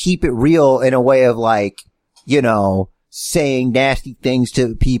don't keep it real in a way of like, you know, saying nasty things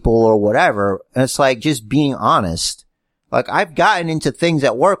to people or whatever. And it's like just being honest. Like, I've gotten into things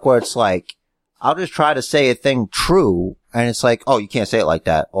at work where it's like, I'll just try to say a thing true, and it's like, oh, you can't say it like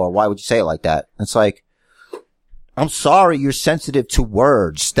that, or why would you say it like that? And it's like, I'm sorry you're sensitive to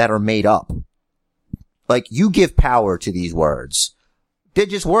words that are made up. Like, you give power to these words. They're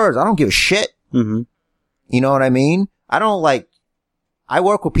just words. I don't give a shit. Mm-hmm. You know what I mean? I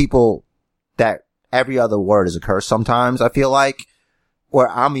work with people that every other word is a curse sometimes, I feel like. Where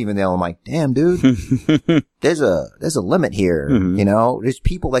I'm even there, I'm like, damn, dude, there's a limit here. Mm-hmm. You know, there's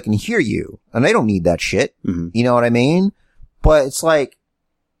people that can hear you and they don't need that shit. Mm-hmm. You know what I mean? But it's like,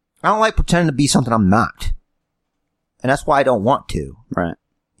 I don't like pretending to be something I'm not. And that's why I don't want to. Right.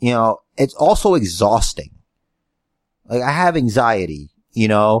 You know, it's also exhausting. Like, I have anxiety, you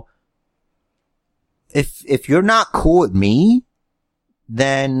know. If you're not cool with me,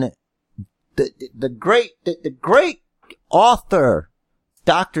 then the great author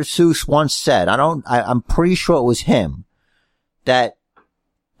Dr. Seuss once said, I'm pretty sure it was him, that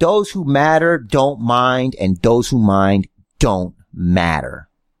those who matter don't mind, and those who mind don't matter.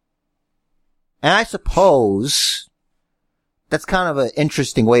 And I suppose that's kind of an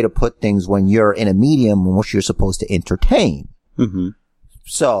interesting way to put things when you're in a medium in which you're supposed to entertain. Mm-hmm.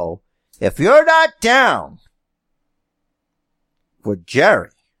 So, if you're not down for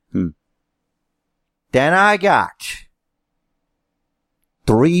Jerry, then I got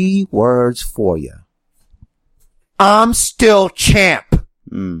 3 words for you. I'm still champ.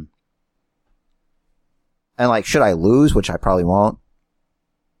 Mm. And like, should I lose, which I probably won't,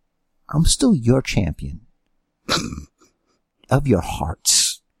 I'm still your champion of your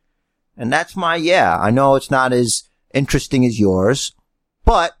hearts. And that's my, I know it's not as interesting as yours,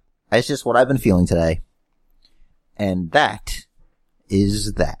 but it's just what I've been feeling today. And that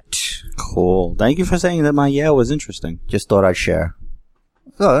is that. Cool. Thank you for saying that my was interesting. Just thought I'd share.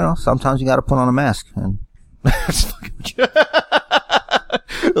 So, you know, sometimes you gotta put on a mask, and the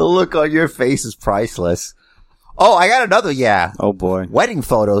look on your face is priceless. Oh, I got another Oh boy. Wedding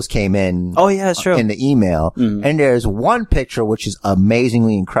photos came in. Oh yeah, that's true. In the email. Mm-hmm. And there's one picture which is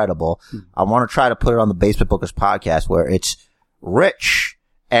amazingly incredible. Mm-hmm. I want to try to put it on the Basement Bookers podcast, where it's Rich,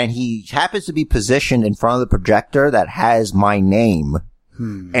 and he happens to be positioned in front of the projector that has my name,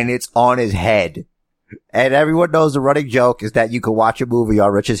 and it's on his head. And everyone knows the running joke is that you can watch a movie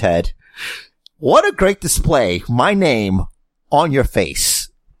on Rich's head. What a great display. My name on your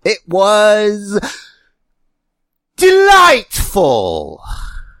face. It was delightful.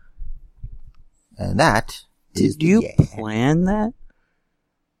 And that is Did you plan that?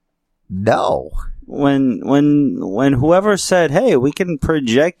 No. When whoever said, "Hey, we can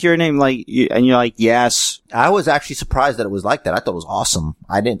project your name," and you're like, "Yes." I was actually surprised that it was like that. I thought it was awesome.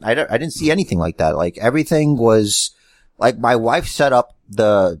 I didn't see anything like that. Like, everything was, like, my wife set up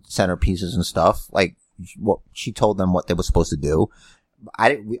the centerpieces and stuff. Like, she told them what they were supposed to do.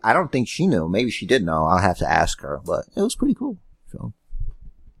 I don't think she knew. Maybe she did know. I'll have to ask her, but it was pretty cool. So.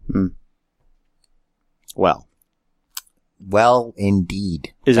 Well,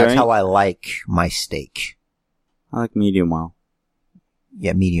 indeed. That's how I like my steak. I like medium well.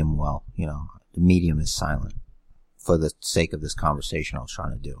 Yeah, medium well. You know, the medium is silent. For the sake of this conversation I was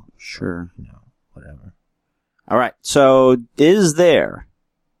trying to do. Sure. So, you know, whatever. All right. So, is there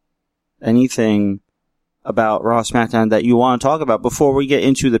anything about Raw SmackDown that you want to talk about before we get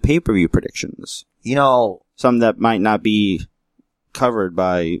into the pay-per-view predictions? You know, some that might not be covered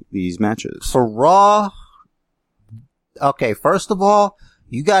by these matches. For Raw, okay, first of all,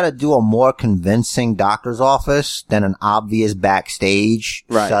 you gotta do a more convincing doctor's office than an obvious backstage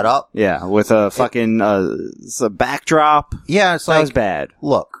setup. Yeah, with a fucking, it's a backdrop. Yeah, it's Sounds bad.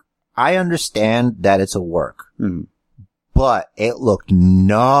 Look, I understand that it's a work. Mm. But it looked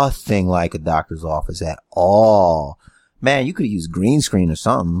nothing like a doctor's office at all. Man, you could use green screen or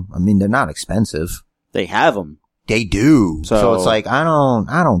something. I mean, they're not expensive. They have them. They do. So it's like, I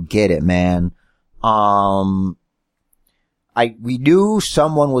don't get it, man. We knew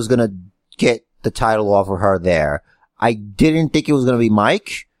someone was gonna get the title off of her there. I didn't think it was gonna be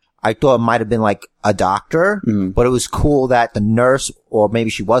Mike. I thought it might have been like a doctor, but it was cool that the nurse, or maybe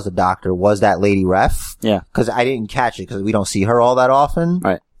she was a doctor, was that lady ref. Yeah. Cause I didn't catch it because we don't see her all that often.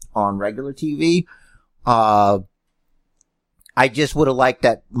 Right. On regular TV. I just would have liked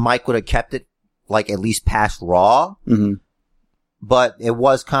that Mike would have kept it like at least past Raw. Mm-hmm. But it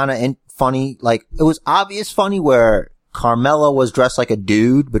was kind of funny. Like, it was obvious funny where Carmella was dressed like a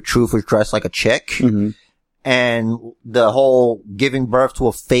dude, but Truth was dressed like a chick. Mm-hmm. And the whole giving birth to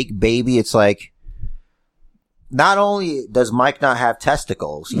a fake baby, it's like, not only does Mike not have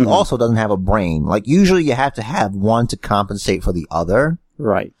testicles, he also doesn't have a brain. Like, usually you have to have one to compensate for the other.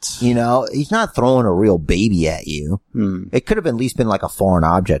 Right. You know, he's not throwing a real baby at you. It could have at least been like a foreign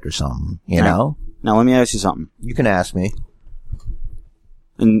object or something, you know? Now, let me ask you something. You can ask me.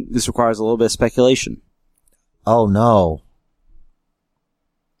 And this requires a little bit of speculation. Oh, no.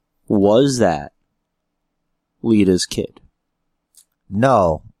 Was that Lita's kid?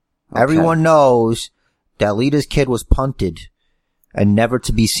 No. Okay. Everyone knows that Lita's kid was punted and never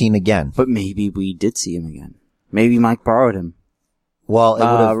to be seen again. But maybe we did see him again. Maybe Mike borrowed him. Well, it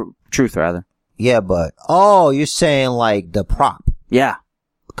would have... Truth, rather. Yeah, but... Oh, you're saying like the prop. Yeah.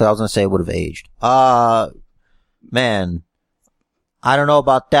 Because I was going to say it would have aged. Man... I don't know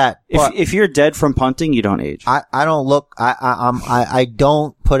about that. If you're dead from punting, you don't age. I don't look, I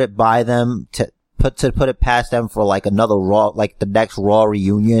don't put it by them to put it past them for like another Raw, like the next Raw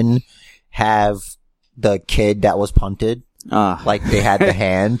reunion, have the kid that was punted. Like they had the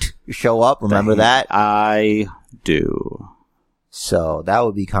hand show up. Remember that? I do. So that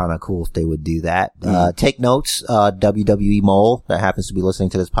would be kind of cool if they would do that. Take notes, WWE Mole that happens to be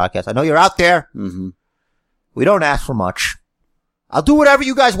listening to this podcast. I know you're out there. Mm-hmm. We don't ask for much. I'll do whatever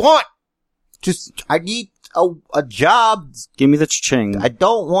you guys want. Just, I need a job. Give me the cha-ching.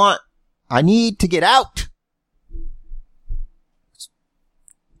 I need to get out.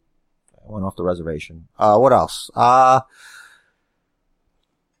 I went off the reservation. What else?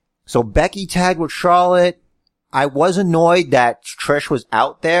 So Becky tagged with Charlotte. I was annoyed that Trish was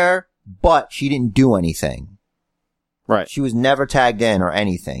out there, but she didn't do anything. Right. She was never tagged in or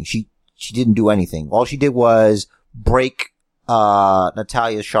anything. She didn't do anything. All she did was break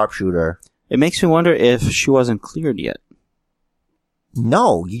Natalia's sharpshooter. It makes me wonder if she wasn't cleared yet.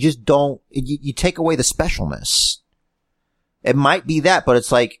 No, you just don't, you take away the specialness. It might be that, but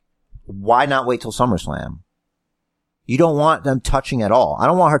it's like, why not wait till SummerSlam? You don't want them touching at all. I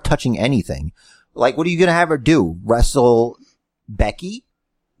don't want her touching anything. Like, what are you gonna have her do? Wrestle Becky?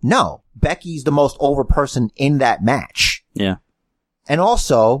 No. Becky's the most over person in that match. Yeah. And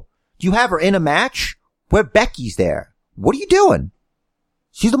also, you have her in a match where Becky's there. What are you doing?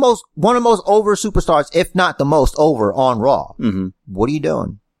 She's one of the most over superstars, if not the most over on Raw. Mm-hmm. What are you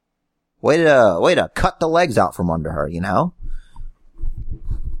doing? Way to cut the legs out from under her, you know?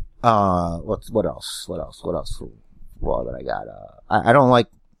 What else for Raw that I got? I don't like,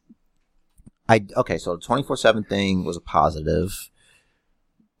 okay, so the 24/7 thing was a positive.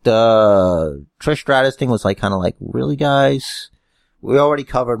 The Trish Stratus thing was like, kind of like, really guys? We already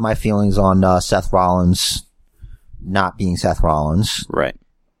covered my feelings on, Seth Rollins. not being Seth Rollins. Right.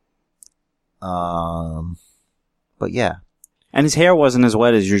 But yeah. And his hair wasn't as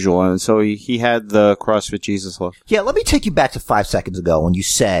wet as usual, and so he had the CrossFit Jesus look. Yeah, let me take you back to 5 seconds ago when you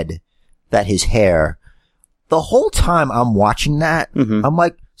said that his hair, the whole time I'm watching that, I'm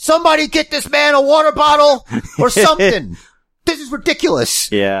like, somebody get this man a water bottle or something. This is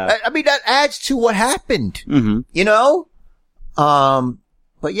ridiculous. Yeah. I mean, that adds to what happened, you know?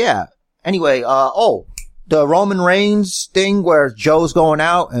 But yeah. Anyway, the Roman Reigns thing where Joe's going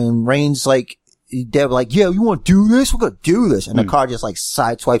out and Reigns they're like, yeah, you want to do this? We're going to do this. And the car just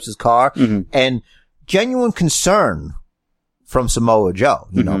sideswipes his car and genuine concern from Samoa Joe,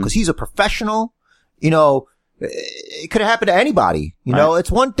 you know, cause he's a professional, you know, it could have happened to anybody, you know,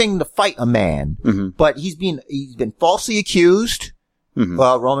 it's one thing to fight a man, but he's been falsely accused.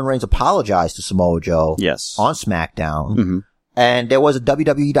 Roman Reigns apologized to Samoa Joe on SmackDown. And there was a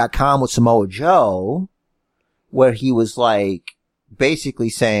WWE.com with Samoa Joe where he was basically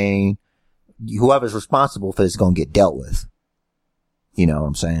saying whoever's responsible for this is going to get dealt with. You know what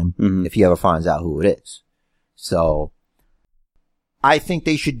I'm saying? If he ever finds out who it is. So I think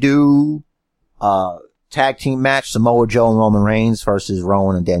they should do tag team match Samoa Joe and Roman Reigns versus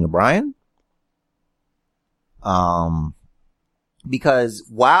Rowan and Daniel Bryan. Because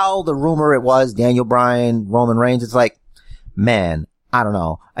while the rumor it was Daniel Bryan, Roman Reigns, it's like, man, I don't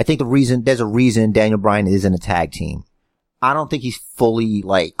know. I think there's a reason Daniel Bryan is in a tag team. I don't think he's fully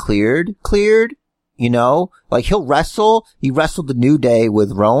cleared, you know, he'll wrestle. He wrestled the New Day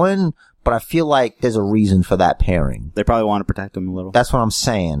with Rowan, but I feel like there's a reason for that pairing. They probably want to protect him a little. That's what I'm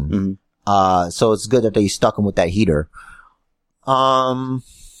saying. So it's good that they stuck him with that heater.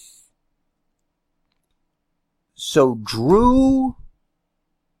 So Drew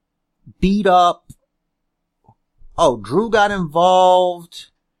beat up. Oh, Drew got involved.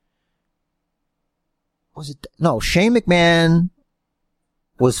 Shane McMahon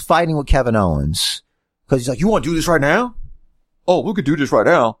was fighting with Kevin Owens. Cause he's like, you want to do this right now? Oh, we could do this right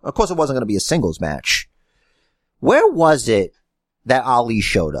now. Of course it wasn't going to be a singles match. Where was it that Ali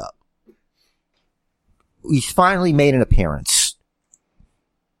showed up? He's finally made an appearance.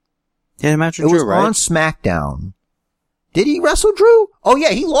 He had a match with Drew, right? It was on SmackDown. Did he wrestle Drew? Oh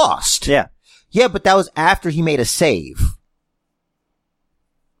yeah, he lost. Yeah. Yeah, but that was after he made a save.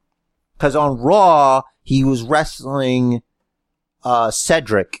 Cause on Raw, he was wrestling,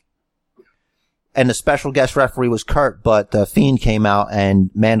 Cedric. And the special guest referee was Kurt, but the Fiend came out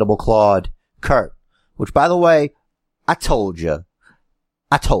and mandible clawed Kurt. Which, by the way, I told you.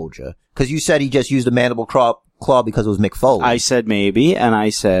 Cause you said he just used the mandible claw because it was Mick Foley. I said maybe, and I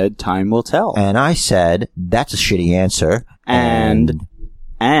said time will tell. And I said, that's a shitty answer.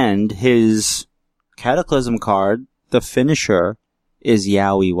 And his Cataclysm card, the finisher, is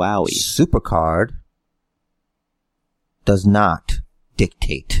Yowie Wowie. Supercard does not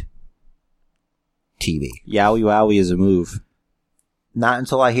dictate TV. Yowie Wowie is a move. Not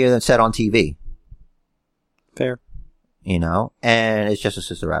until I hear that said on TV. Fair. You know? And it's just a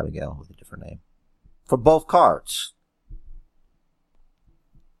Sister Abigail with a different name. For both cards.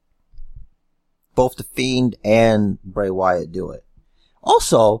 Both The Fiend and Bray Wyatt do it.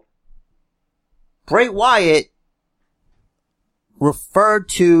 Also, Bray Wyatt referred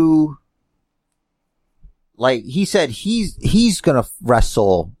to, he said he's gonna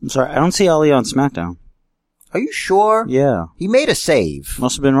wrestle. I'm sorry, I don't see Ali on SmackDown. Are you sure? Yeah. He made a save.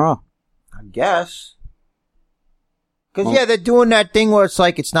 Must have been Raw. I guess. Cause they're doing that thing where it's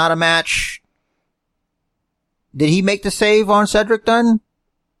it's not a match. Did he make the save on Cedric then?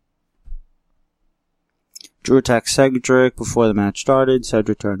 Drew attacked Cedric before the match started.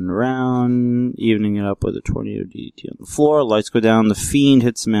 Cedric turned around, evening it up with a tornado DDT on the floor. Lights go down. The Fiend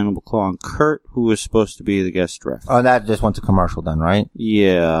hits the mandible claw on Kurt, who was supposed to be the guest ref. Oh, that just went to commercial then, right?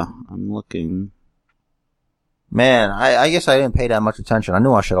 Yeah, I'm looking. Man, I guess I didn't pay that much attention. I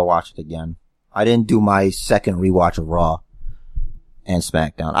knew I should have watched it again. I didn't do my second rewatch of Raw and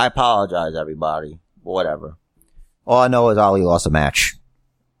SmackDown. I apologize, everybody. Whatever. All I know is Ali lost a match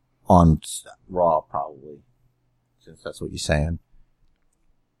on Raw, probably. Since that's what you're saying.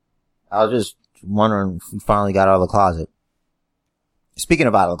 I was just wondering if we finally got out of the closet. Speaking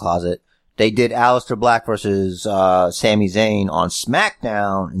of out of the closet, they did Aleister Black versus Sami Zayn on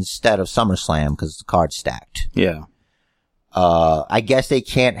SmackDown instead of SummerSlam because the card's stacked. Yeah. I guess they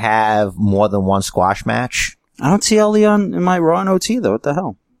can't have more than one squash match. I don't see Ali in my Raw and OT though. What the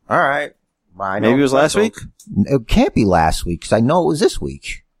hell? All right. Maybe it was last week? It can't be last week because I know it was this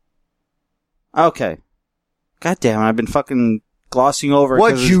week. Okay. God damn it. I've been fucking glossing over.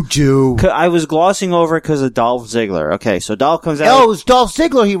 What'd you do? I was glossing over because of Dolph Ziggler. Okay, so Dolph comes out. Oh, it was Dolph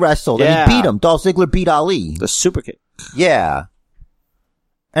Ziggler he wrestled, and he beat him. Dolph Ziggler beat Ali. The super kick. Yeah.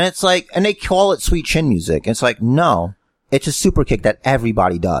 And it's like, and they call it sweet chin music. It's like, no, it's a super kick that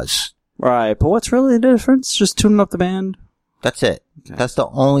everybody does. Right, but what's really the difference? Just tuning up the band? That's it. Okay. That's the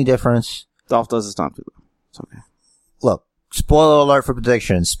only difference. Dolph does the stomp too, though. It's okay. Look, spoiler alert for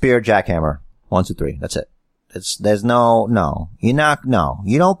prediction. Spear, jackhammer. 1, 2, 3. That's it. There's no. You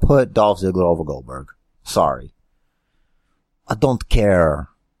don't put Dolph Ziggler over Goldberg. Sorry. I don't care.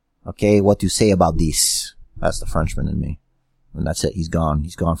 Okay, what you say about this. That's the Frenchman in me. And that's it. He's gone.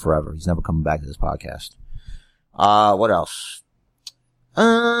 He's gone forever. He's never coming back to this podcast. What else?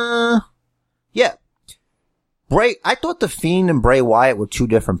 Yeah. I thought The Fiend and Bray Wyatt were two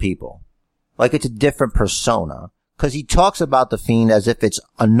different people. Like, it's a different persona. Cause he talks about The Fiend as if it's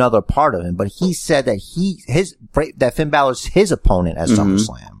another part of him, but he said that that Finn Balor's his opponent at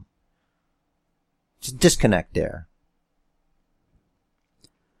SummerSlam. It's a disconnect there.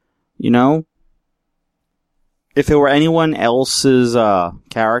 You know, if it were anyone else's,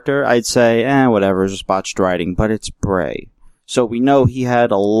 character, I'd say, whatever, just botched writing, but it's Bray. So we know he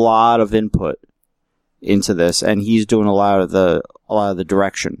had a lot of input into this, and he's doing a lot of the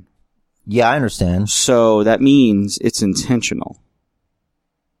direction. Yeah, I understand. So that means it's intentional.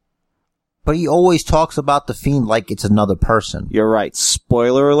 But he always talks about The Fiend like it's another person. You're right.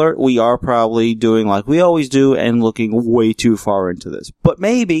 Spoiler alert, we are probably doing like we always do and looking way too far into this. But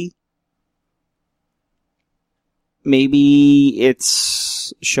maybe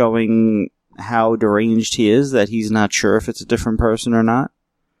it's showing how deranged he is, that he's not sure if it's a different person or not.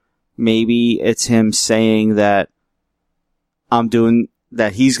 Maybe it's him saying that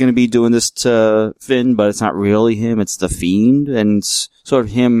that he's going to be doing this to Finn, but it's not really him, it's The Fiend, and it's sort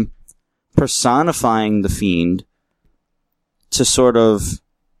of him personifying The Fiend to sort of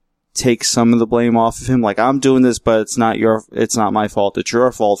take some of the blame off of him. Like, I'm doing this, but it's not my fault, it's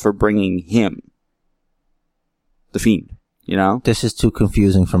your fault for bringing him, The Fiend, you know? This is too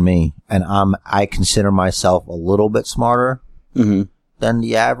confusing for me, and I consider myself a little bit smarter than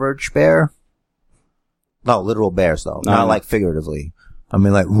the average bear. No, literal bears though, not like figuratively. I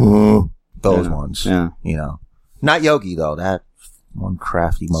mean, like, those ones. Yeah. You know. Not Yogi, though. That one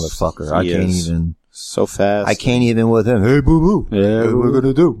crafty motherfucker. I can't even. So fast. I can't even with him. Hey, boo-boo. Yeah. What we're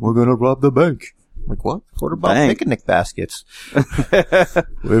gonna do? We're gonna rob the bank. Like, what? What about picnic baskets?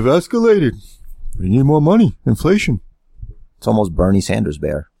 We've escalated. We need more money. Inflation. It's almost Bernie Sanders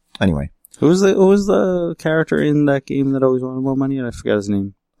bear. Anyway. Who was the character in that game that always wanted more money? I forgot his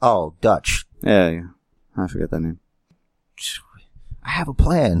name. Oh, Dutch. Yeah. I forget that name. I have a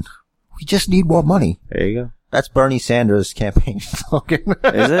plan. We just need more money. There you go. That's Bernie Sanders' campaign slogan.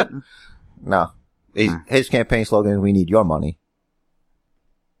 Is it? No. His campaign slogan is, we need your money.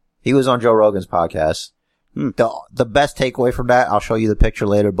 He was on Joe Rogan's podcast. The best takeaway from that, I'll show you the picture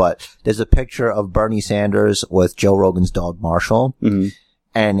later, but there's a picture of Bernie Sanders with Joe Rogan's dog, Marshall.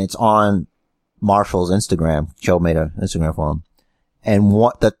 And it's on Marshall's Instagram. Joe made an Instagram for him. And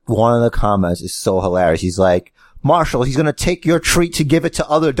one of the comments is so hilarious. He's like, Marshall, he's gonna take your treat to give it to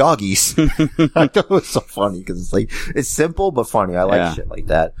other doggies. I thought it was so funny because it's like, it's simple but funny. I like shit like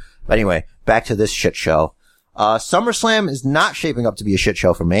that. But anyway, back to this shit show. SummerSlam is not shaping up to be a shit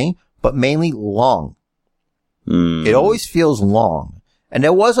show for me, but mainly long. It always feels long. And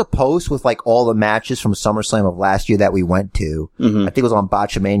there was a post with like all the matches from SummerSlam of last year that we went to. I think it was on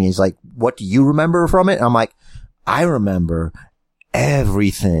Botchamania. He's like, what do you remember from it? And I'm like, I remember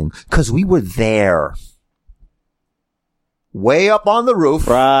everything because we were there. Way up on the roof.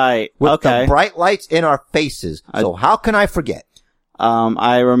 Right. With the bright lights in our faces. So how can I forget?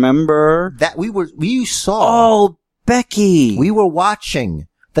 I remember that we saw. Oh, Becky. We were watching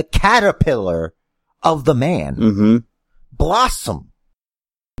the caterpillar of the man blossom.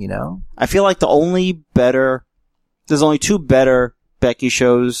 You know? I feel like there's only two better Becky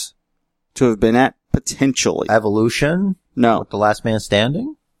shows to have been at, potentially. Evolution? No. With the last man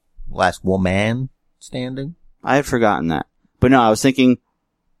standing? Last woman standing? I had forgotten that. But no, I was thinking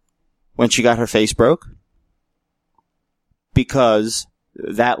when she got her face broke, because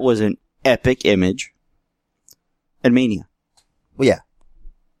that was an epic image. And Mania. Well, yeah.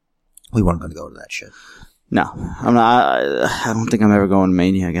 We weren't going to go to that shit. No, I'm not. I don't think I'm ever going to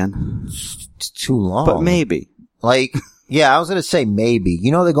Mania again. It's too long. But maybe. Like, yeah, I was going to say maybe.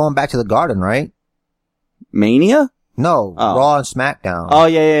 You know they're going back to the Garden, right? Mania? No, Raw and SmackDown. Oh,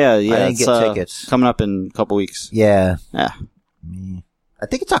 yeah. I didn't get tickets. Coming up in a couple weeks. Yeah. Yeah. I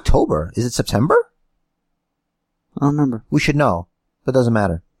think it's October. Is it September? I don't remember. We should know. But it doesn't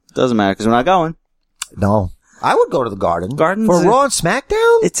matter. Doesn't matter because we're not going. No. I would go to the Garden. Garden's for Raw and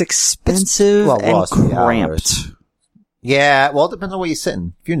SmackDown? It's expensive and Raw's 3 cramped. hours. Yeah, well, it depends on where you're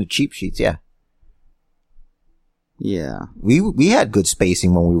sitting. If you're in the cheap seats, yeah. Yeah. We had good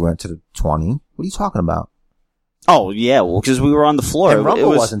spacing when we went to the 20. What are you talking about? Oh, yeah, well, because we were on the floor. And Rumble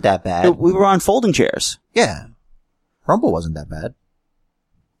wasn't that bad. We were on folding chairs. Yeah. Rumble wasn't that bad.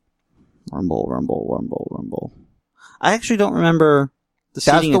 Rumble. I actually don't remember the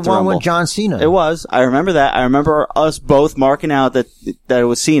seating That's the at one Rumble. with John Cena. It was. I remember that. I remember us both marking out that it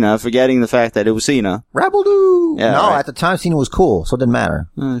was Cena, forgetting the fact that it was Cena. Rabble-doo! Yeah, no, right. at the time Cena was cool, so it didn't matter.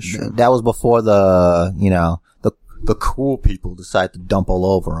 Sure. That was before the cool people decided to dump all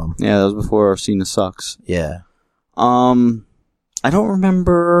over him. Yeah, that was before Cena sucks. Yeah. I don't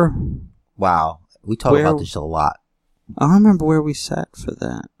remember. Wow. We talk about this a lot. I don't remember where we sat for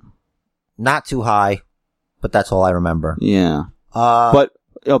that. Not too high, but that's all I remember. Yeah. But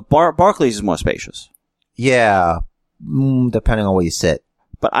Barclays is more spacious. Yeah. Depending on where you sit.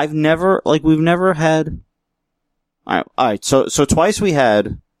 But we've never had. Alright. So twice we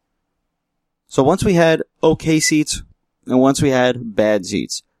had. So once we had okay seats, and once we had bad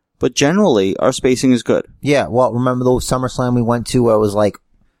seats. But generally, our spacing is good. Yeah, well, remember those SummerSlam we went to where it was like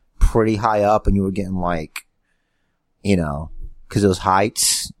pretty high up and you were getting like, cause it was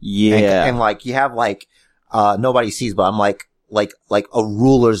heights. Yeah. And like you have like, nobody sees, but I'm like a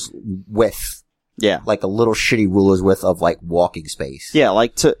ruler's width. Yeah. Like a little shitty ruler's width of like walking space. Yeah,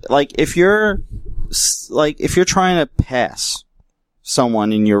 if you're trying to pass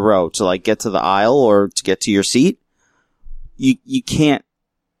someone in your row to like get to the aisle or to get to your seat, you can't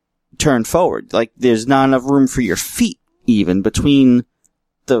turn forward. Like there's not enough room for your feet even between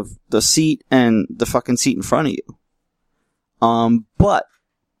the seat and the fucking seat in front of you. But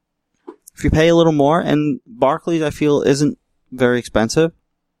if you pay a little more, and Barclays I feel isn't very expensive,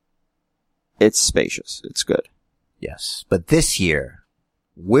 it's spacious. It's good. Yes. But this year,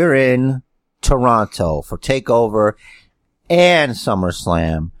 we're in Toronto for TakeOver and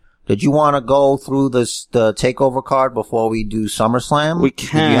SummerSlam. Did you want to go through the TakeOver card before we do SummerSlam? We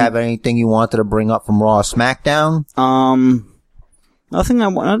can. Did you have anything you wanted to bring up from Raw or SmackDown? Nothing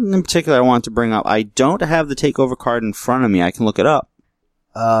in particular I want to bring up. I don't have the TakeOver card in front of me. I can look it up.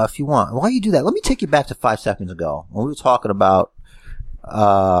 If you want. While you do that, let me take you back to 5 seconds ago when we were talking about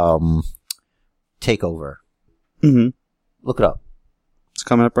TakeOver. Mm-hmm. Look it up. It's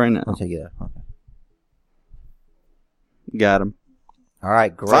coming up right now. I'll take you there. Okay. Got him. All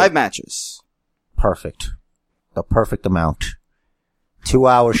right, great. 5 matches. Perfect. The perfect amount.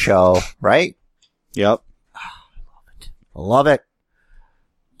 2-hour show, right? Yep. Love it.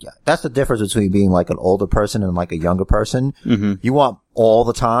 Yeah, that's the difference between being like an older person and like a younger person. Mm-hmm. You want all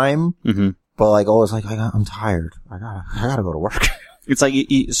the time, mm-hmm. but like always like, I'm tired. I gotta go to work. It's like,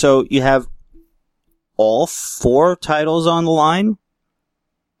 so you have all 4 titles on the line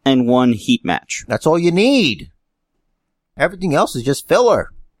and 1 heat match. That's all you need. Everything else is just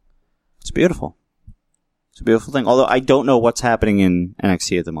filler. It's beautiful. It's a beautiful thing. Although I don't know what's happening in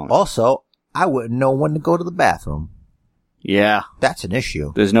NXT at the moment. Also, I wouldn't know when to go to the bathroom. Yeah. That's an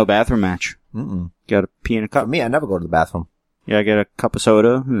issue. There's no bathroom match. Mm-mm. Got to pee in a cup. For me, I never go to the bathroom. Yeah, I get a cup of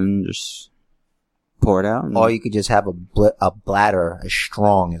soda and just pour it out. Or you could just have a bladder as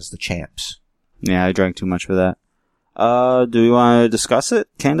strong as the champs. Yeah, I drank too much for that. Do you want to discuss it?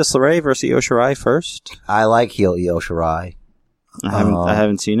 Candice LeRae versus Io Shirai first. I like heel Io Shirai. I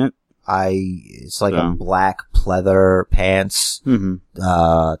haven't seen it. It's like a black pleather pants,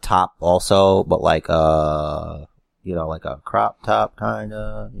 top also, but like like a crop top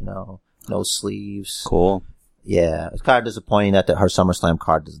kinda, no sleeves. Cool. Yeah, it's kind of disappointing that her SummerSlam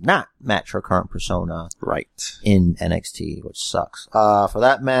card does not match her current persona. Right. In NXT, which sucks. For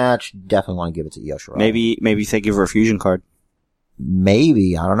that match, definitely want to give it to Io Shirai. Maybe they give her a fusion card.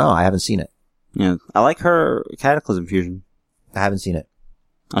 Maybe, I don't know. I haven't seen it. Yeah, I like her Cataclysm fusion. I haven't seen it.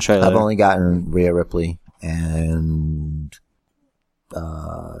 I'll show you later. I've only gotten Rhea Ripley and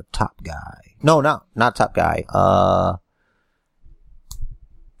Top Guy. No, not Top Guy.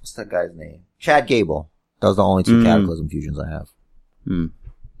 What's that guy's name? Chad Gable. Those are the only 2 Cataclysm fusions I have.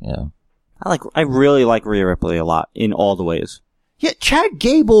 Yeah. I really like Rhea Ripley a lot in all the ways. Yeah, Chad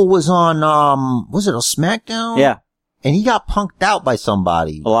Gable was on was it a SmackDown? Yeah. And he got punked out by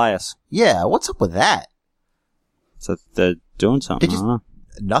somebody. Elias. Yeah, what's up with that? So they're doing something. I don't know.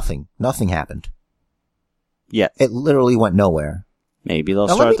 Nothing happened. Yeah. It literally went nowhere. Maybe they'll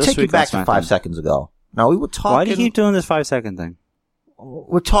now start let me this take you week back on to 5 SmackDown. seconds ago. Now we were talking. Why do you keep doing this 5-second thing?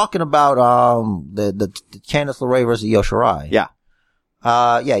 We're talking about the Candice LeRae versus Io Shirai. Yeah.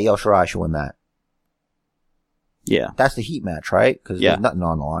 Io Shirai should win that. Yeah. That's the heat match, right? Because there's nothing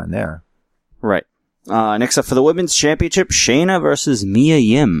on the line there. Right. Next up for the Women's Championship, Shayna versus Mia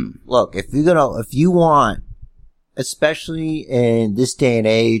Yim. Look, if you want, especially in this day and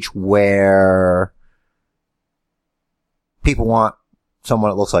age where people want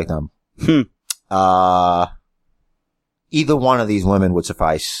someone that looks like them, either one of these women would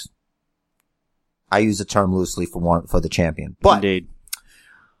suffice. I use the term loosely for the champion, but indeed,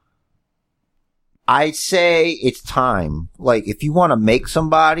 I'd say it's time. Like, if you want to make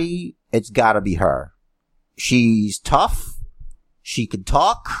somebody, it's got to be her. She's tough, she can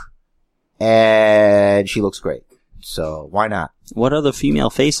talk, and she looks great. So why not? What other female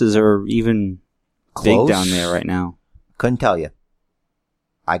faces are even Close? big down there right now? Couldn't tell you.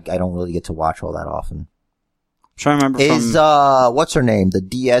 I don't really get to watch all that often. I'm trying to remember Is, what's her name? The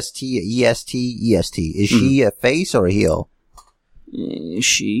DST, EST. Is she a face or a heel?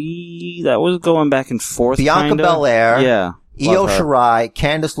 That was going back and forth. Bianca kinda. Belair. Yeah. Io Shirai,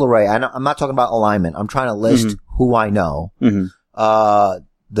 Candice LeRae. I'm not talking about alignment. I'm trying to list who I know. Mm-hmm.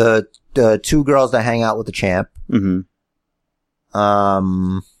 The two girls that hang out with the champ. Mm-hmm.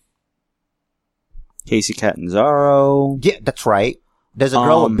 Casey Catanzaro. Yeah, that's right. There's a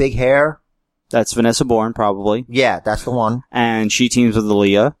girl with big hair. That's Vanessa Bourne, probably. Yeah, that's the one. And she teams with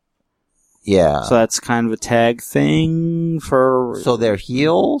Aaliyah. Yeah. So that's kind of a tag thing for... So they're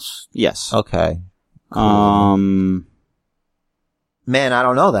heels? Yes. Okay. Cool. Man, I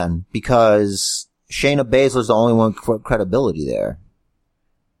don't know then, because Shayna Baszler's the only one for credibility there.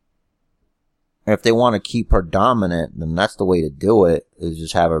 And if they want to keep her dominant, then that's the way to do it, is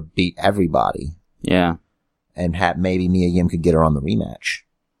just have her beat everybody. Yeah. And maybe Mia Yim could get her on the rematch.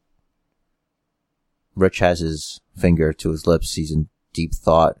 Rich has his finger to his lips. He's in deep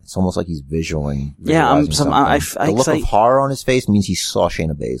thought. It's almost like he's visualizing. Yeah, the look of horror on his face means he saw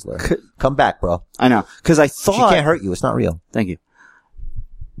Shayna Baszler. Come back, bro. I know. Because I thought... She can't hurt you. It's not real. Thank you.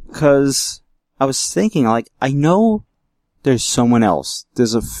 Because I was thinking, like, I know there's someone else.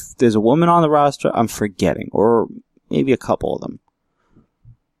 There's a woman on the roster I'm forgetting. Or maybe a couple of them.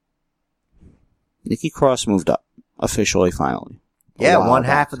 Nikki Cross moved up. Officially, finally. Yeah, one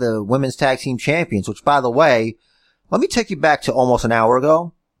half of the women's tag team champions, which, by the way, let me take you back to almost an hour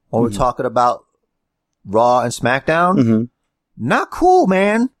ago when we were talking about Raw and SmackDown. Mm-hmm. Not cool,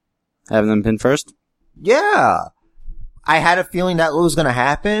 man. Having them pin first? Yeah. I had a feeling that was going to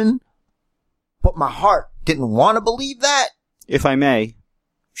happen, but my heart didn't want to believe that. If I may.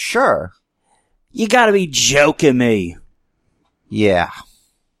 Sure. You gotta be joking me. Yeah.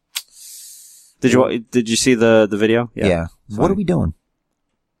 Did you see the video? Yeah. What are we doing?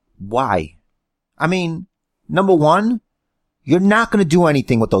 Why? I mean, number one, you're not going to do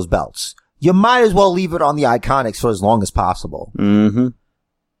anything with those belts. You might as well leave it on the Iconics for as long as possible. Mm-hmm.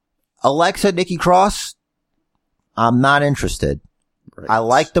 Alexa, Nikki Cross, I'm not interested. Right. I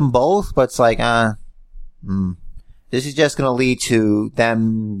like them both, but it's like, this is just going to lead to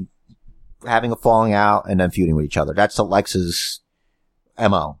them having a falling out and then feuding with each other. That's Alexa's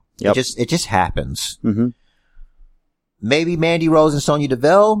MO. Yep. It just happens. Mm-hmm. Maybe Mandy Rose and Sonya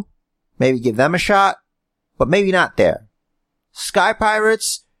Deville, maybe give them a shot, but maybe not there. Sky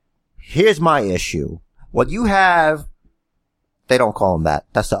Pirates, here's my issue. What you have, they don't call them that.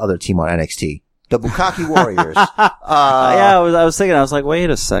 That's the other team on NXT. The Bukkake Warriors. Yeah, I was thinking, I was like, wait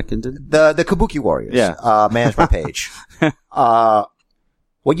a second. The Kabuki Warriors. Yeah. Management page.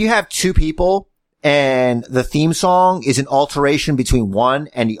 When you have two people and the theme song is an alteration between one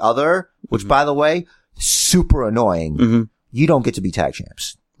and the other, which, by the way, super annoying, you don't get to be tag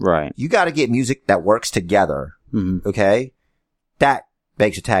champs. Right. You got to get music that works together. Okay? That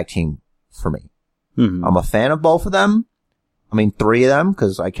makes a tag team for me. I'm a fan of both of them. I mean, three of them,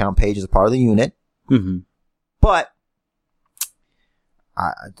 because I count Paige as a part of the unit. But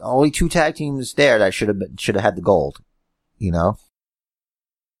only two tag teams there that should have had the gold. You know?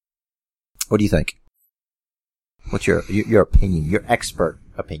 What do you think? What's your opinion? Your expert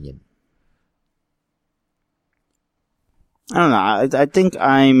opinion? I don't know. I think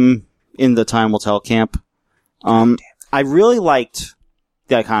I'm in the time will tell camp. I really liked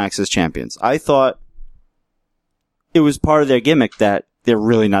the Iconics as champions. I thought it was part of their gimmick that they're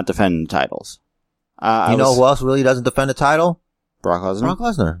really not defending titles. You know who else really doesn't defend a title? Brock Lesnar. Brock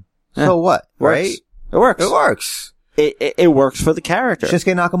Lesnar. Yeah. So what? Right? It works. It works. It works for the character.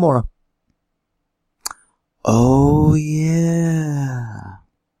 Shinsuke Nakamura. Oh, yeah.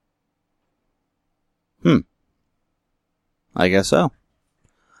 I guess so.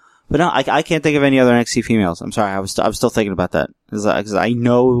 But no, I can't think of any other NXT females. I'm sorry, I'm still thinking about that. Because I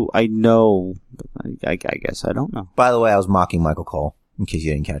know, but I guess I don't know. By the way, I was mocking Michael Cole, in case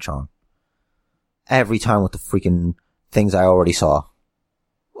you didn't catch on. Every time with the freaking things I already saw.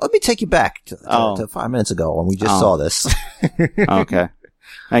 Let me take you back to 5 minutes ago when we just saw this. Okay.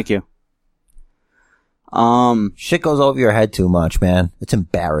 Thank you. Shit goes over your head too much, man. It's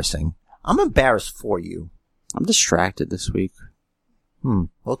embarrassing. I'm embarrassed for you. I'm distracted this week.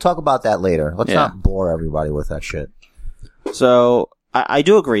 We'll talk about that later. Let's not bore everybody with that shit. So, I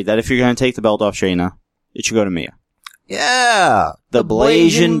do agree that if you're going to take the belt off Shayna, it should go to Mia. Yeah. The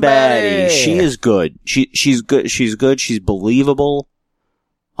Blasian baddie. She is good. She's good. She's good. She's believable.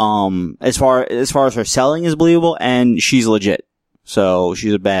 As far as her selling is believable, and she's legit. So,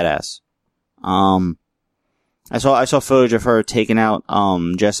 she's a badass. I saw footage of her taking out,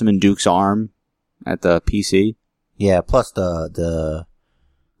 Jessamine Duke's arm at the PC. Yeah, plus the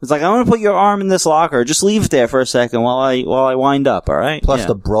It's like, I'm gonna put your arm in this locker. Just leave it there for a second while I wind up, alright? Plus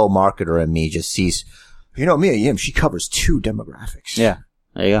the bro marketer in me just sees, Mia Yim, she covers 2 demographics. Yeah.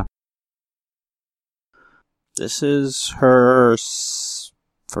 There you go. This is her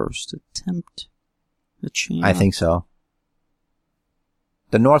first attempt at champ. I think so.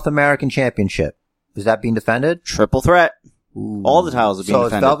 The North American Championship. Is that being defended? Triple threat. Ooh. All the titles are being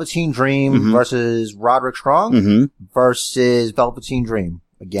defended. So it's Velveteen Dream versus Roderick Strong versus Velveteen Dream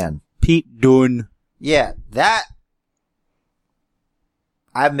again. Pete Dunne. Yeah, that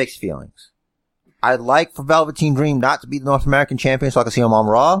I have mixed feelings. I'd like for Velveteen Dream not to be the North American champion so I can see him on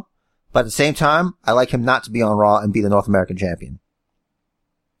Raw, but at the same time, I like him not to be on Raw and be the North American champion.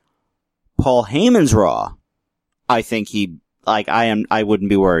 Paul Heyman's Raw. I think I wouldn't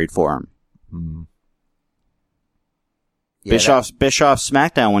be worried for him. Yeah, Bischoff's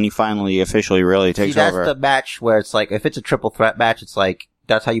SmackDown when he finally officially really takes over. That's the match where it's like, if it's a triple threat match, it's like,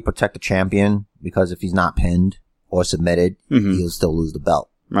 that's how you protect the champion, because if he's not pinned or submitted, he'll still lose the belt.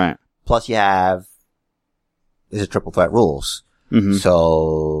 Right. Plus there's a triple threat rules.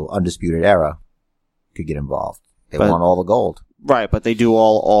 So Undisputed Era could get involved. They want all the gold. Right, but they do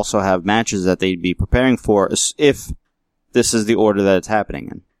all also have matches that they'd be preparing for if this is the order that it's happening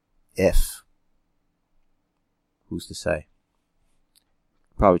in. If. Who's to say?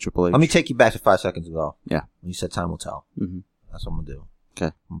 Probably Triple H. Let me take you back to 5 seconds ago. Yeah. When you said time will tell. That's what I'm going to do.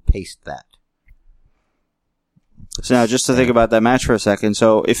 Okay. I'm going to paste that. So now, just to think about that match for a second.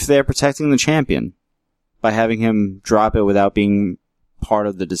 So, if they're protecting the champion by having him drop it without being part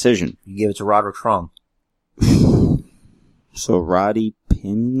of the decision. You give it to Roderick Strong. So, Roddy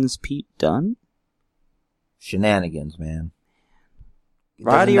pins Pete Dunne? Shenanigans, man. It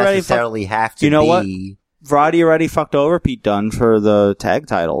Roddy doesn't necessarily have to be... You know what? Roddy already fucked over Pete Dunne for the tag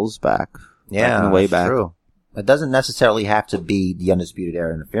titles back. Yeah, way back. True. It doesn't necessarily have to be the Undisputed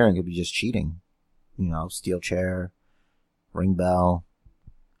Era interfering. It could be just cheating. Steel chair, ring bell,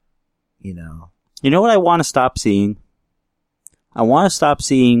 You know what I want to stop seeing? I want to stop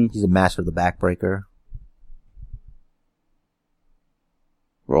seeing... He's a master of the backbreaker.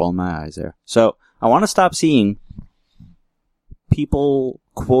 Rolling my eyes there. So, I want to stop seeing people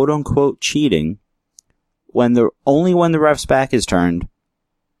quote-unquote cheating only when the ref's back is turned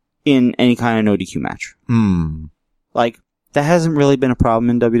in any kind of no DQ match. Like, that hasn't really been a problem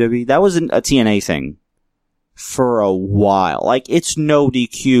in WWE. That wasn't a TNA thing for a while. Like, it's no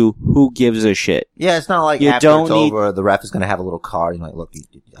DQ. Who gives a shit? Yeah, it's not like after it's over, the ref is going to have a little card. He's like, look,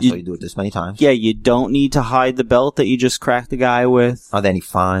 I saw you do it this many times. Yeah, you don't need to hide the belt that you just cracked the guy with. Are there any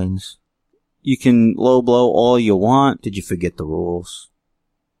fines? You can low blow all you want. Did you forget the rules?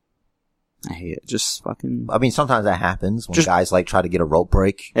 I hate it. Just fucking... I mean, sometimes that happens when guys try to get a rope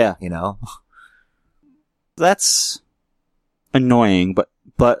break. Yeah. That's annoying, but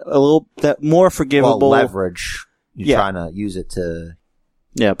a little that more forgivable. Well, leverage. You're trying to use it to...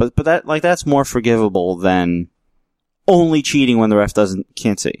 Yeah, but that's more forgivable than only cheating when the ref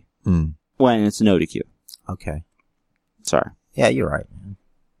can't see. When it's no DQ. Okay. Sorry. Yeah, you're right, man.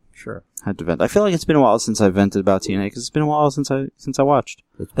 Sure. Had to vent. I feel like it's been a while since I vented about TNA because it's been a while since I watched.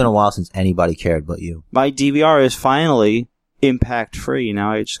 It's been a while since anybody cared but you. My DVR is finally impact free.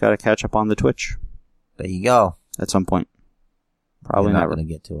 Now I just got to catch up on the Twitch. There you go. At some point. Probably not never. Going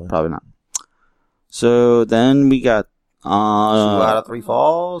to get to it. Probably not. So then we got 2 out of 3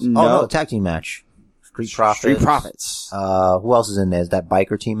 falls. No. Oh no, tag team match. Street Profits. Who else is in there? Is that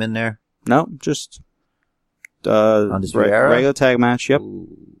biker team in there? No, just Undisputed Era? Regular tag match. Yep.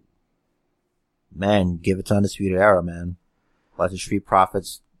 Ooh. Man, give it to Undisputed Era, man. Let the Street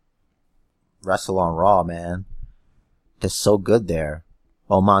Profits wrestle on Raw, man. They're so good there.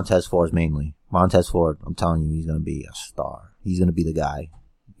 Well, Montez Ford mainly. Montez Ford, I'm telling you, he's gonna be a star. He's gonna be the guy.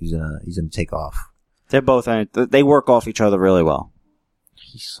 He's gonna take off. They're both, they work off each other really well.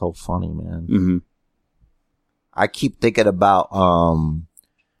 He's so funny, man. Mm-hmm. I keep thinking about,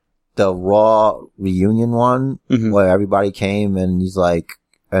 the Raw reunion one, where everybody came and he's like,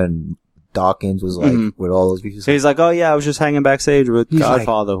 and Dawkins was like with all those people. So he's like, oh yeah, I was just hanging backstage with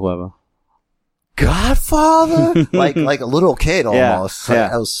Godfather, whoever. Godfather? like a little kid almost. Yeah.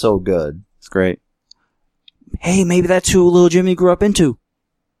 That was so good. It's great. Hey, maybe that's who little Jimmy grew up into.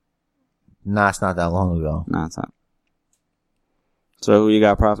 Nah, it's not that long ago. No, it's not. So who you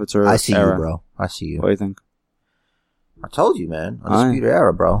got, Profits or I see Era? you, bro. I see you. What do you think? I told you, man. Undisputed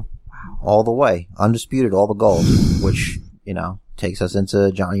Era, bro. All the way. Undisputed, all the gold. Which, takes us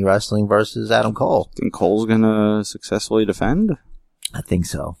into Johnny Wrestling versus Adam Cole. Think Cole's gonna successfully defend? I think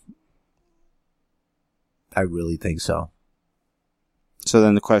so. I really think so. So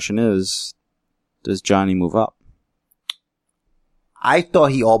then the question is, does Johnny move up? I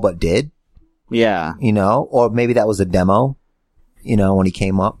thought he all but did. Yeah. Or maybe that was a demo, when he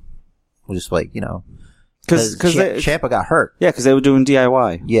came up. Just like, because Ciampa got hurt. Yeah, because they were doing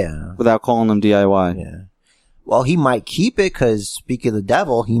DIY. Yeah. Without calling them DIY. Yeah. Well, he might keep it because, speaking of the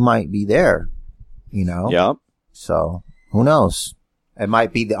devil, he might be there, Yep. So, who knows? It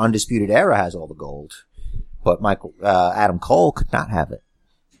might be the Undisputed Era has all the gold. But Adam Cole could not have it.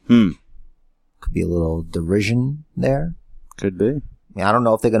 Could be a little derision there. Could be. I mean, I don't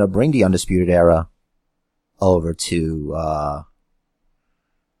know if they're going to bring the Undisputed Era over to,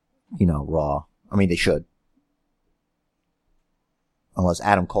 Raw. I mean, they should. Unless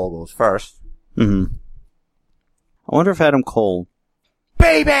Adam Cole goes first. I wonder if Adam Cole...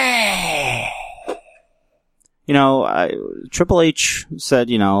 Baby! Triple H said,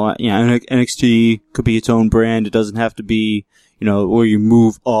 NXT could be its own brand. It doesn't have to be, where you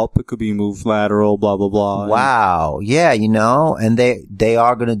move up. It could be move lateral, blah, blah, blah. Wow. Yeah, and they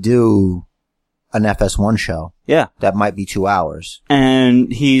are going to do an FS1 show. Yeah. That might be 2 hours.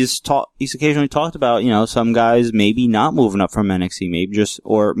 And he's occasionally talked about, some guys maybe not moving up from NXT, maybe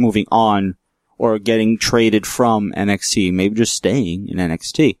or moving on, or getting traded from NXT, maybe just staying in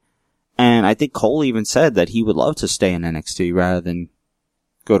NXT. And I think Cole even said that he would love to stay in NXT rather than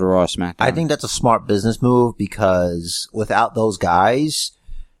go to Raw or SmackDown. I think that's a smart business move because without those guys,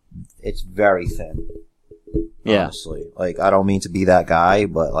 it's very thin. Yeah. Honestly. I don't mean to be that guy,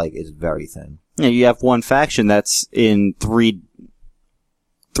 but, it's very thin. Yeah, you have one faction that's in three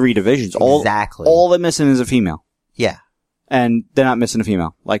divisions. Exactly. All they're missing is a female. Yeah. And they're not missing a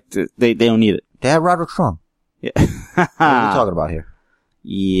female. They don't need it. They have Roderick Strong. Yeah. What are we talking about here?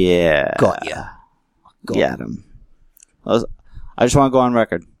 Yeah. Got ya. Got him. I just want to go on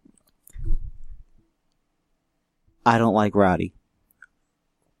record. I don't like Roddy.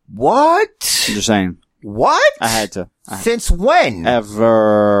 What? I'm just saying. What? I had to. Since when?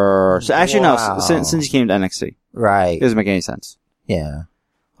 Ever. So actually, Wow. no. Since he came to NXT. Right. It doesn't make any sense. Yeah.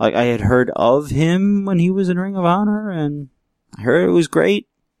 I had heard of him when he was in Ring of Honor, and I heard it was great.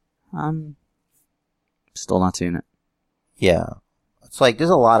 I'm still not seeing it. Yeah. It's there's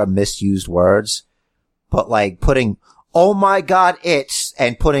a lot of misused words, but putting, oh my God,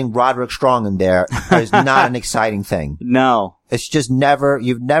 and putting Roderick Strong in there is not an exciting thing. No. It's just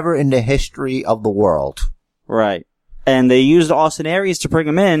you've never in the history of the world. Right. And they used Austin Aries to bring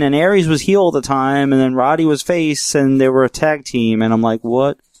him in, and Aries was heel at the time, and then Roddy was face, and they were a tag team, and I'm like,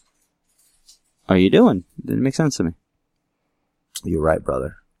 what are you doing? It didn't make sense to me. You're right,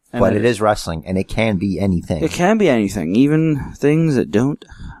 brother. And but it is wrestling, and it can be anything. It can be anything, even things that don't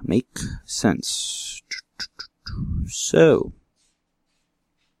make sense. So.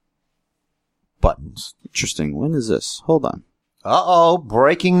 Buttons. Interesting. When is this? Hold on. Uh-oh,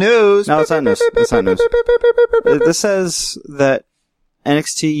 breaking news. No, it's not news. It's not news. This says that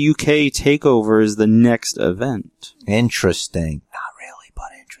NXT UK TakeOver is the next event. Interesting. Not really,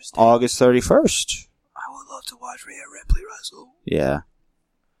 but interesting. August 31st. I would love to watch Rhea Ripley wrestle. Yeah.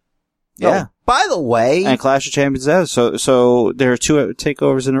 Yeah. Oh, by the way. And Clash of Champions has. So there are 2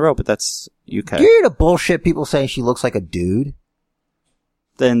 takeovers in a row, but that's UK. Do you hear the bullshit people saying she looks like a dude?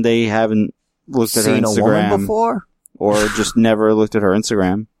 Then they haven't looked at her Seen Instagram. a woman before? Or just never looked at her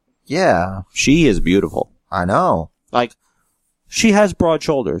Instagram. Yeah. She is beautiful. I know. She has broad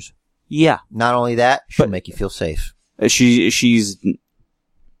shoulders. Yeah. Not only that, she'll make you feel safe. She's,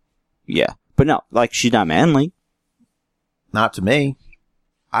 yeah. But no, she's not manly. Not to me.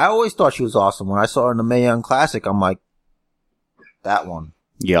 I always thought she was awesome. When I saw her in the Mae Young Classic, I'm like, that one.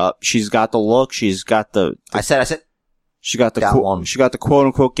 Yup. She's got the look. She's got the I said, she got the that one. She got the quote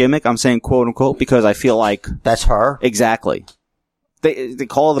unquote gimmick. I'm saying quote unquote because I feel like that's her. Exactly. They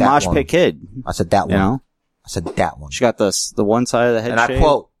call her the Mosh Pit Kid. I said that one. You know? I said that one. She got the one side of the head. And shave. I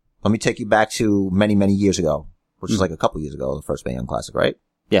quote, let me take you back to many, many years ago, which is a couple years ago, the first Mae Young Classic, right?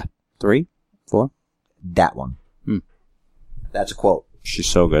 Yeah. 3? 4? That one. That's a quote. She's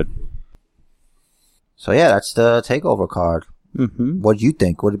so good. So yeah, that's the TakeOver card. Mm-hmm. What do you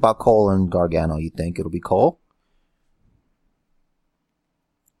think? What about Cole and Gargano? You think it'll be Cole?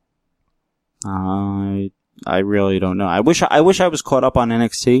 I really don't know. I wish I was caught up on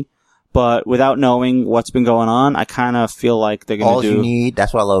NXT, but without knowing what's been going on, I kind of feel like they're going to do... All you need,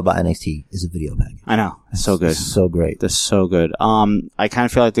 that's what I love about NXT, is a video package. I know. It's so good. It's so great. They're so good. I kind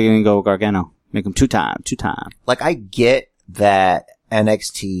of feel like they're going to go with Gargano. Make him two-time. Like, I get that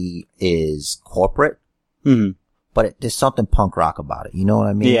NXT is corporate, but there's something punk rock about it. You know what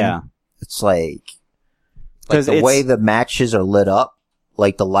I mean? Yeah. It's like the way the matches are lit up,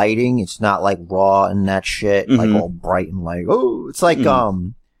 like the lighting, it's not like Raw and that shit, like all bright and like, oh, it's like,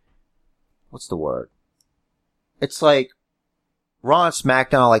 what's the word? It's like Raw and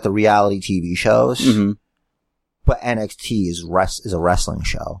SmackDown are like the reality TV shows, but NXT is a wrestling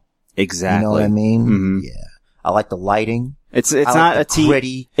show. Exactly. You know what I mean? Yeah. I like the lighting. It's not a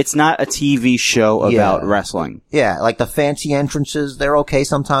TV show about wrestling. Yeah, like the fancy entrances, they're okay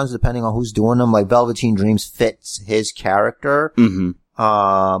sometimes depending on who's doing them. Like Velveteen Dreams fits his character.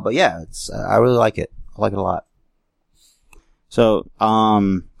 But yeah, I really like it. I like it a lot. So,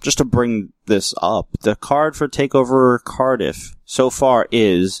 just to bring this up, the card for TakeOver Cardiff so far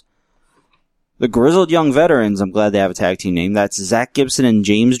is the Grizzled Young Veterans. I'm glad they have a tag team name. That's Zach Gibson and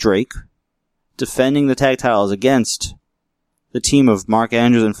James Drake defending the tag titles against the team of Mark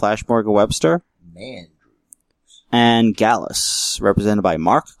Andrews and Flash Morgan Webster. And Gallus, represented by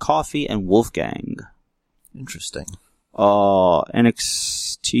Mark Coffey and Wolfgang. Interesting.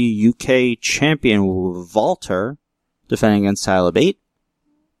 NXT UK champion Walter defending against Tyler Bate.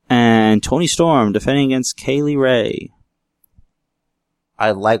 And Tony Storm defending against Kaylee Ray.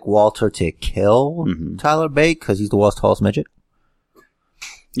 I like Walter to kill Tyler Bate because he's the world's tallest midget.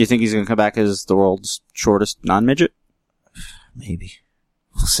 You think he's going to come back as the world's shortest non-midget? Maybe.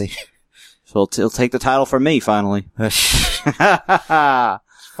 We'll see. So he'll take the title from me, finally.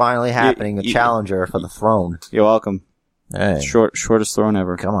 Finally happening. A challenger for the throne. You're welcome. Hey. Shortest throne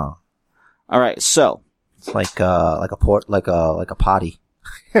ever. Come on. All right, so it's like a potty.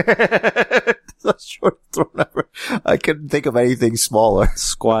 The shortest throne ever. I couldn't think of anything smaller.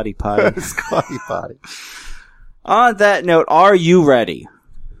 Squatty potty. Squatty potty. On that note, are you ready?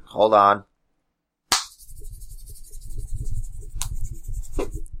 Hold on.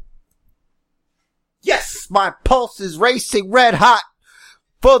 Yes, my pulse is racing red hot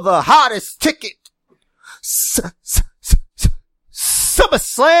for the hottest ticket.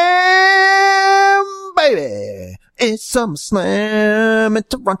 SummerSlam, baby. It's SummerSlam in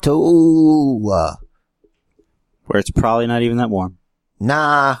Toronto. Where it's probably not even that warm.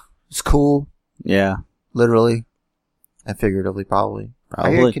 Nah, it's cool. Yeah. Literally. And figuratively, probably.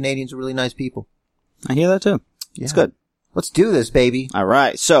 Probably. I hear Canadians are really nice people. I hear that too. Yeah. It's good. Let's do this, baby. All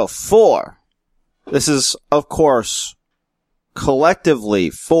right. So, this is, of course, collectively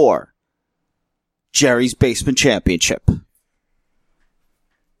for Jerry's Basement Championship.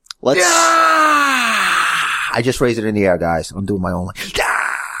 I just raised it in the air, guys. I'm doing my own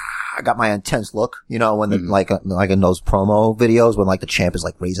I got my intense look, you know, when the, like in those promo videos when like the champ is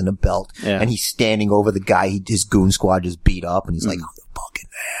like raising the belt and he's standing over the guy his goon squad just beat up and he's like, I'm the fucking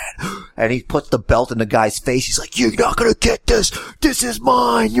man. And he puts the belt in the guy's face. He's like, you're not gonna get this. This is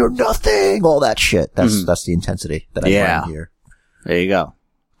mine. You're nothing. All that shit. That's the intensity that I find here. There you go.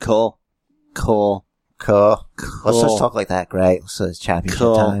 Cool. Let's just talk like that, great. So it's championship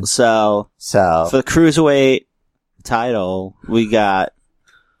time. So for the Cruiserweight title, we got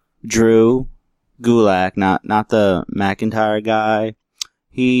Drew Gulak, not the McIntyre guy.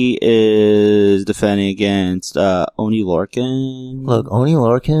 He is defending against Oney Lorcan. Look, Oney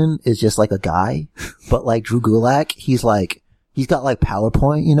Lorcan is just like a guy, but like Drew Gulak, he's got like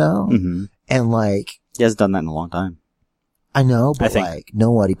PowerPoint, you know? And like he hasn't done that in a long time. I know, but like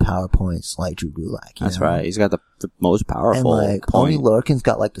nobody PowerPoints like Drew Gulak. That's right. He's got the most powerful. And like Oney Lorcan's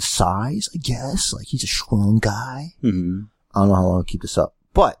got like the size, I guess. Like he's a strong guy. I don't know how long I'll keep this up.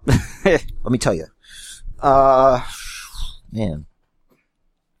 But, let me tell you, man,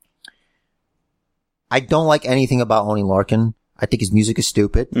 I don't like anything about Oney Lorcan. I think his music is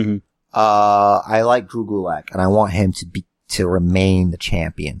stupid. I like Drew Gulak, and I want him to remain the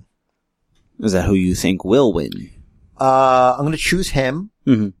champion. Is that who you think will win? I'm going to choose him,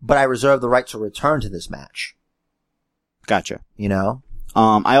 but I reserve the right to return to this match. Gotcha. You know?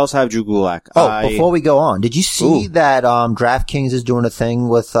 I also have Drew Gulak. Before we go on, did you see that DraftKings is doing a thing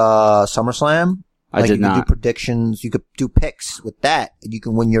with SummerSlam? I did not. You could do predictions, you could do picks with that, and you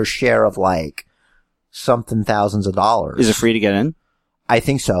can win your share of like something thousands of dollars. Is it free to get in? I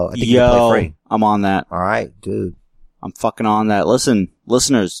think so. I think you can play free. I'm on that. All right, dude. I'm fucking on that. Listen,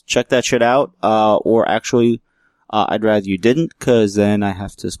 listeners, check that shit out. Or actually, I'd rather you didn't, because then I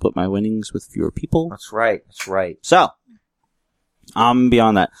have to split my winnings with fewer people. That's right. So, I'm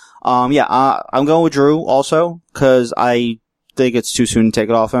beyond that. I'm going with Drew also, because I think it's too soon to take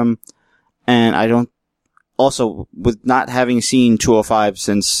it off him. And I don't, also, with not having seen 205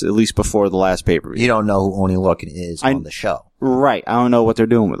 since at least before the last pay-per-view. You don't know who Oney Lorcan is on the show. Right. I don't know what they're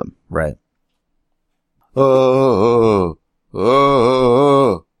doing with him. Right. Something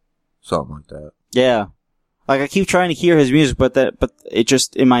like that. Yeah. Like, I keep trying to hear his music, but it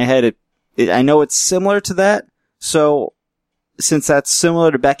just, in my head, I know it's similar to that. So, since that's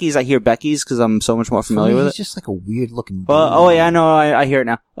similar to Becky's, I hear Becky's because I'm so much more familiar with it. It's just like a weird looking dude. Yeah, I know. I hear it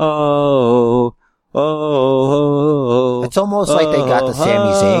now. It's almost like they got the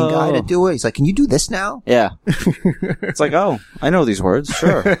Sami Zayn guy to do it. He's like, can you do this now? Yeah. It's like, I know these words.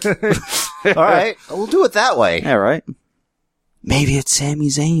 Sure. All right. We'll do it that way. Yeah, right. Maybe it's Sami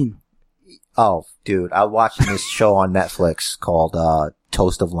Zayn. Oh, dude. I'm watching this show on Netflix called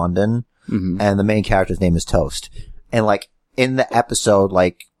Toast of London. Mm-hmm. And the main character's name is Toast. And like in the episode,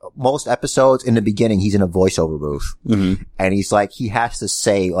 like most episodes in the beginning, he's in a voiceover booth. Mm-hmm. And he's like, he has to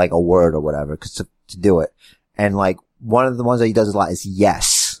say like a word or whatever to do it. And like one of the ones that he does a lot is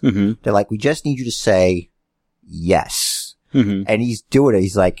yes. Mm-hmm. They're like, we just need you to say yes. Mm-hmm. And he's doing it.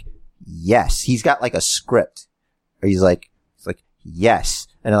 He's like, yes. He's got like a script. Or he's like, yes.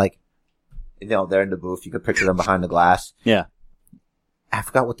 And they're like, they're in the booth. You can picture them behind the glass. Yeah. I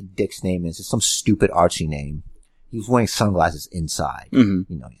forgot what the dick's name is. It's some stupid artsy name. He was wearing sunglasses inside. Mm-hmm.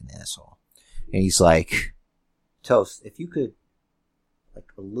 He's an asshole. And he's like, Toast, if you could,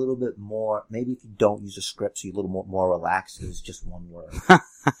 like, a little bit more, maybe if you don't use a script so you're a little more relaxed, it's just one word.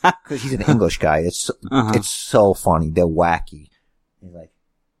 Because he's an English guy. It's so funny. They're wacky. And he's like,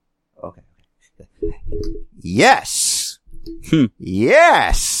 okay. Yes!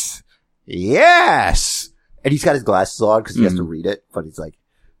 Yes! Yes! And he's got his glasses on because he has to read it, but he's like,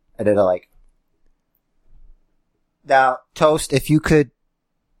 and then they're like, now, Toast, if you could,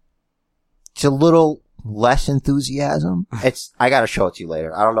 it's a little less enthusiasm. I gotta show it to you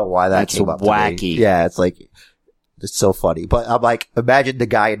later. I don't know why that came up wacky. To me. Yeah, it's like, it's so funny. But I'm like, imagine the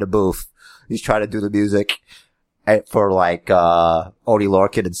guy in the booth. He's trying to do the music for like, Oney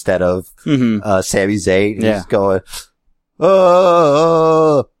Lorcan instead of, Sami Zayn. He's just going,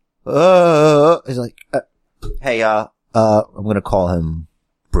 he's like, hey, I'm gonna call him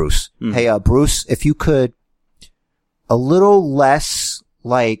Bruce. Hey, Bruce, if you could, a little less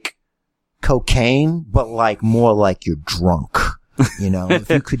like cocaine, but like more like you're drunk. If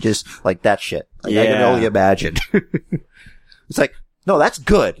you could just like that shit. Like, I can only imagine. It's like, no, that's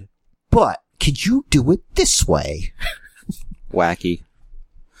good, but could you do it this way? Wacky.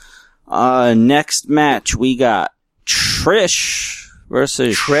 Next match we got Trish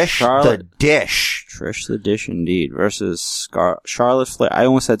versus Charlotte. The Dish. Trish the Dish, indeed, versus Charlotte Flair. I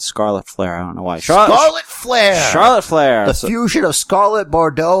almost said Scarlet Flair. I don't know why. Scarlet Flair. Charlotte Flair. The fusion of Scarlet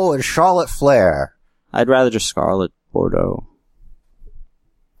Bordeaux and Charlotte Flair. I'd rather just Scarlet Bordeaux.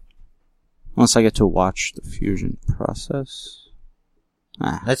 Unless I get to watch the fusion process.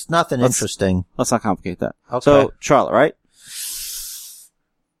 That's nothing interesting. Let's not complicate that. Okay. So, Charlotte, right?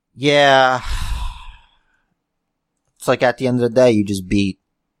 Yeah. It's like at the end of the day, you just beat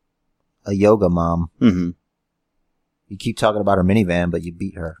a yoga mom. Mm-hmm. You keep talking about her minivan, but you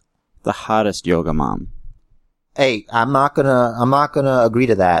beat her. The hottest yoga mom. Hey, I'm not gonna agree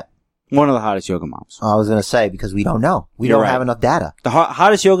to that. One of the hottest yoga moms. I was gonna say, because we don't know. We don't have enough data. The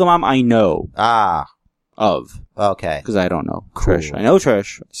hottest yoga mom I know. Of. Okay. Because I don't know. Cool. Trish. I know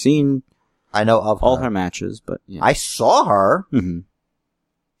Trish. I know of all her matches, but yeah. I saw her. Mm-hmm.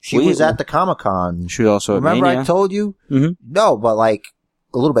 She was at the Comic-Con. She was also at Remember Mania? I told you? Mm-hmm. No, but like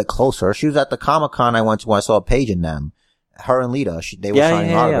a little bit closer. She was at the Comic-Con I went to when I saw Paige and them. Her and Lita, they were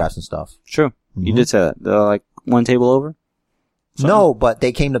signing autographs and stuff. True. Mm-hmm. You did say that. They're like one table over? Something? No, but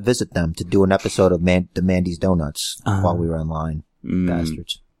they came to visit them to do an episode of the Mandy's Donuts while we were in line.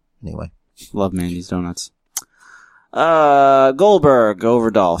 Bastards. Anyway. Love Mandy's Donuts. Goldberg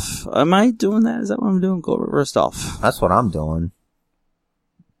over Dolph. Am I doing that? Is that what I'm doing? Goldberg versus Dolph. That's what I'm doing.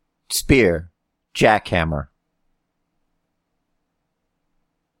 Spear. Jackhammer.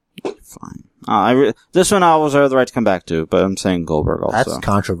 Fine. This one I was reserve the right to come back to, but I'm saying Goldberg also. That's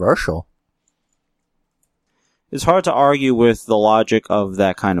controversial. It's hard to argue with the logic of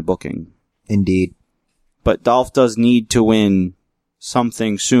that kind of booking. Indeed. But Dolph does need to win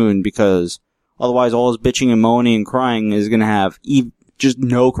something soon, because otherwise all his bitching and moaning and crying is going to have just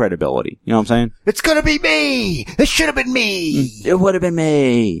no credibility. You know what I'm saying? It's going to be me! It should have been me! It would have been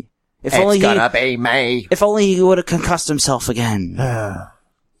me. It's gonna be me. If only he would have concussed himself again.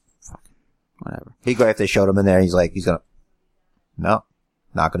 Whatever. He'd go if they showed him in there. He's gonna, no,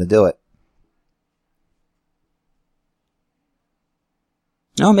 not gonna do it.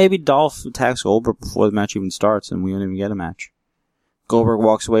 No, maybe Dolph attacks Goldberg before the match even starts, and we don't even get a match. Goldberg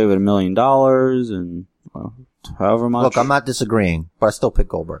walks away with $1 million and however much. Look, I'm not disagreeing, but I still pick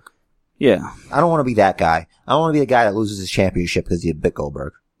Goldberg. Yeah. I don't want to be that guy. I don't want to be the guy that loses his championship because he bit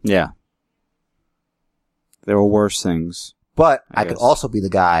Goldberg. Yeah. There were worse things. But I could also be the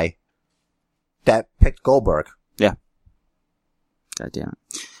guy that picked Goldberg. Yeah. God damn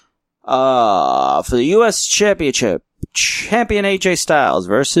it. For the U.S. Championship, champion AJ Styles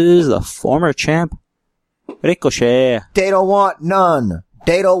versus the former champ Ricochet. They don't want none.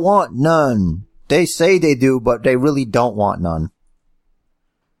 They don't want none. They say they do, but they really don't want none.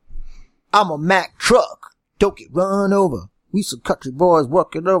 I'm a Mack truck. Don't get run over. We some country boys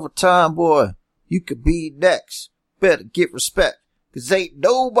working overtime, boy. You could be next. Better get respect. 'Cause ain't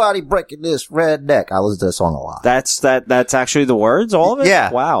nobody breaking this redneck. I listen to that song a lot. That's actually the words, all of it?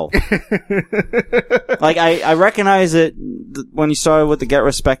 Yeah. Wow. Like, I recognize it when you started with the get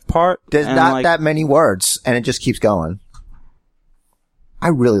respect part. There's not that many words, and it just keeps going. I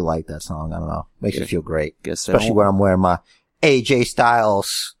really like that song. I don't know. Makes me feel great. Especially when I'm wearing my AJ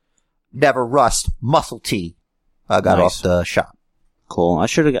Styles Never Rust muscle tee I got off the shop. Cool. I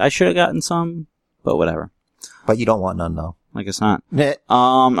should have gotten some, but whatever. But you don't want none, though. I guess not. Yeah.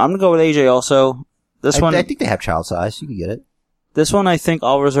 I'm gonna go with AJ also. I think they have child size. You can get it. This one I think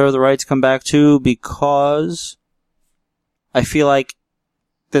I'll reserve the right to come back to because I feel like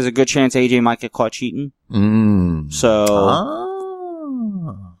there's a good chance AJ might get caught cheating. So,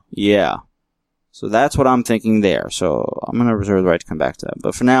 yeah. So that's what I'm thinking there. So I'm gonna reserve the right to come back to that.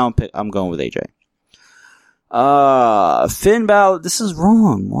 But for now, I'm going with AJ. Finn Balor, this is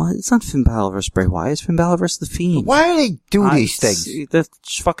wrong. What? It's not Finn Balor versus Bray Wyatt. It's Finn Balor versus The Fiend. Why do they do these things? They're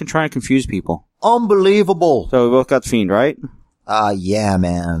just fucking trying to confuse people. Unbelievable. So we both got The Fiend, right? Yeah,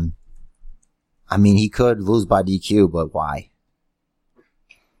 man. I mean, he could lose by DQ, but why?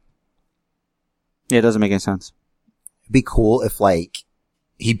 Yeah, it doesn't make any sense. It'd be cool if,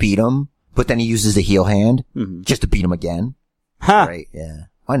 he beat him, but then he uses the heel hand just to beat him again. Huh. Right, yeah.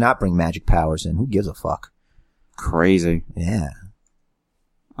 Why not bring magic powers in? Who gives a fuck? Crazy. Yeah.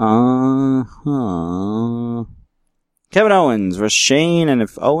 Kevin Owens versus Shane, and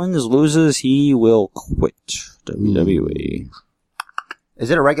if Owens loses, he will quit WWE. Is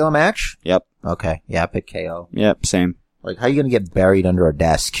it a regular match? Yep. Okay. Yeah, I pick KO. Yep, same. How are you gonna get buried under a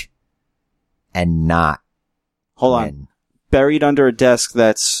desk and not Hold win? on. Buried under a desk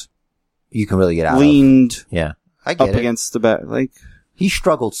that's you can really get out leaned of. Yeah. I get up it. against the back. He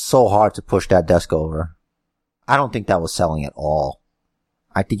struggled so hard to push that desk over. I don't think that was selling at all.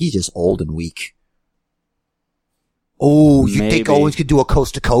 I think he's just old and weak. Oh, you think Owens could do a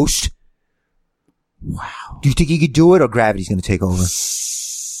coast to coast? Wow. Do you think he could do it, or Gravity's going to take over?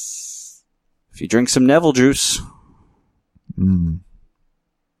 If you drink some Neville juice. I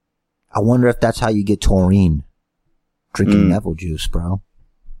wonder if that's how you get taurine. Drinking Neville juice, bro.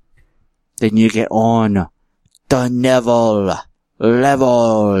 Then you get on the Neville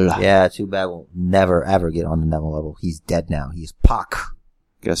level. Yeah, too bad we'll never ever get on the Neville level. He's dead now. He's Pac.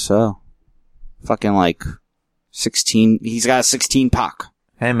 Guess so. Fucking 16. He's got a 16 Pac.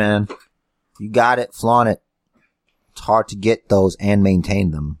 Hey man, you got it. Flaunt it. It's hard to get those and maintain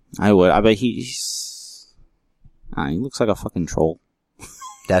them. I would. I bet he looks like a fucking troll.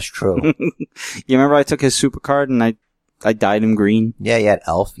 That's true. You remember I took his super card and I dyed him green? Yeah, he had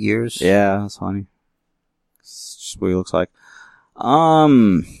elf ears. Yeah, that's funny. It's just what he looks like.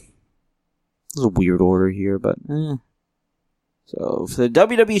 There's a weird order here, but So, for the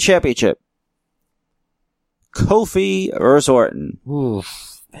WWE Championship, Kofi versus Orton. Ooh,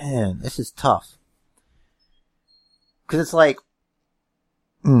 man, this is tough. 'Cause it's a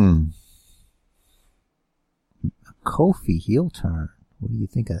Kofi heel turn. What do you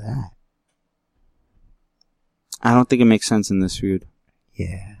think of that? I don't think it makes sense in this feud.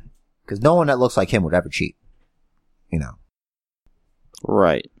 Yeah. 'Cause no one that looks like him would ever cheat. You know.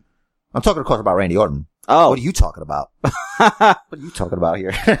 Right. I'm talking, of course, about Randy Orton. Oh. What are you talking about? What are you talking about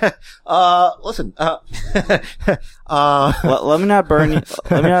here? Listen, let me not burn you.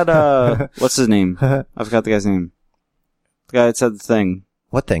 Let me not, what's his name? I forgot the guy's name. The guy that said the thing.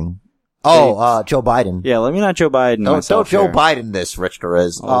 What thing? Oh, Joe Biden. Yeah, let me not Joe Biden. Don't Joe Biden this, Rich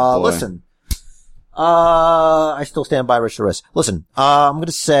Torres. Listen. I still stand by Rich Torres. Listen, I'm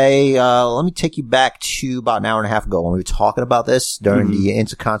gonna say, let me take you back to about an hour and a half ago when we were talking about this during the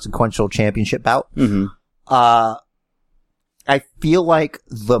Inconsequential Championship bout. I feel like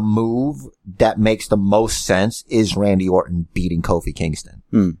the move that makes the most sense is Randy Orton beating Kofi Kingston.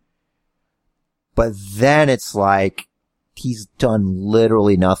 But then it's like, he's done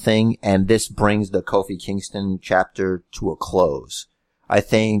literally nothing, and this brings the Kofi Kingston chapter to a close. I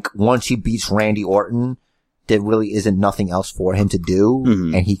think once he beats Randy Orton, there really isn't nothing else for him to do,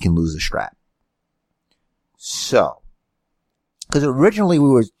 and he can lose the strap. So, because originally we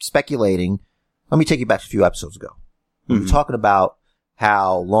were speculating, let me take you back a few episodes ago. We were talking about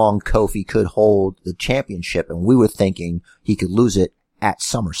how long Kofi could hold the championship, and we were thinking he could lose it at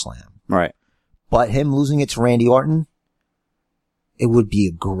SummerSlam. Right. But him losing it to Randy Orton, it would be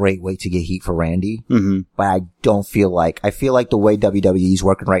a great way to get heat for Randy. But I feel like the way WWE's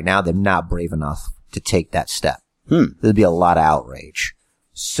working right now, they're not brave enough to take that step. There'd be a lot of outrage.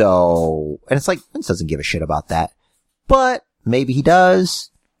 So, and it's like, Vince doesn't give a shit about that. But maybe he does.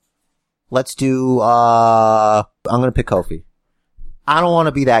 Let's do, I'm gonna pick Kofi. I don't want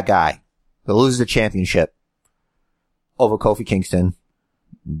to be that guy that loses the championship over Kofi Kingston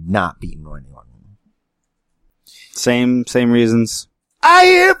not beating Randy Orton. Same reasons. I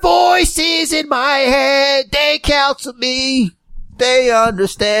hear voices in my head. They counsel me. They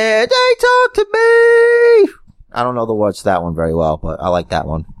understand. They talk to me. I don't know the words to that one very well, but I like that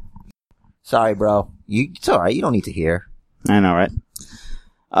one. Sorry, bro. It's alright. You don't need to hear. I know, right?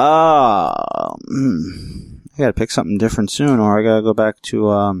 I gotta pick something different soon, or I gotta go back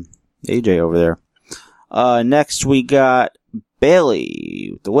to AJ over there. Next we got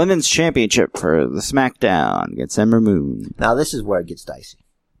Bayley, the women's championship for the SmackDown against Ember Moon. Now this is where it gets dicey.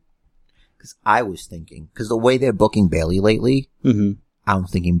 Because I was thinking, because the way they're booking Bayley lately, I'm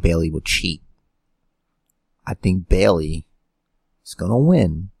thinking Bayley would cheat. I think Bayley is gonna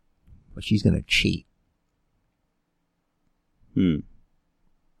win, but she's gonna cheat.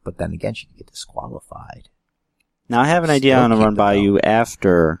 But then again, she could get disqualified. Now I have an idea I'm gonna run by you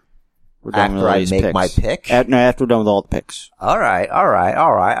after we're done with all these picks. My pick? After we're done with all the picks. Alright.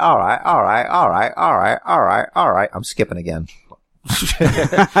 I'm skipping again.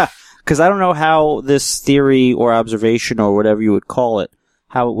 Because I don't know how this theory or observation or whatever you would call it,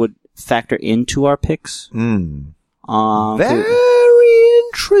 how it would factor into our picks. Very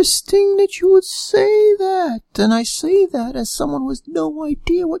interesting that you would say that. And I say that as someone with no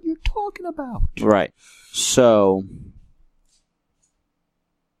idea what you're talking about. Right. So,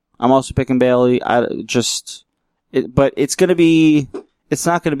 I'm also picking Bayley. But it's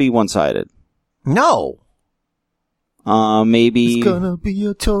not gonna be one-sided. No. Maybe it's gonna be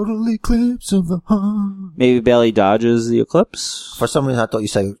a total eclipse of the heart. Maybe Bayley dodges the eclipse. For some reason, I thought you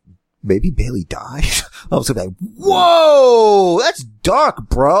said maybe Bayley dies. I was like, whoa, that's dark,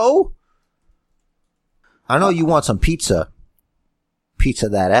 bro. I know you want some pizza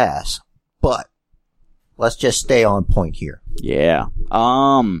that ass, but let's just stay on point here. Yeah.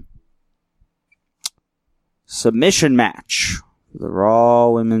 Submission match. The Raw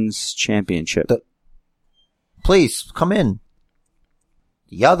Women's Championship. Please, come in.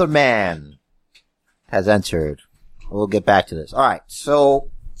 The other man has entered. We'll get back to this. Alright, so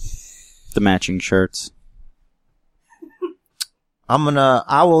the matching shirts.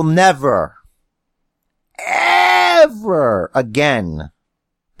 I will never, ever again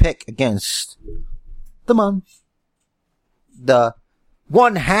pick against the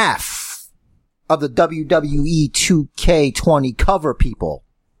one half of the WWE 2K20 cover people.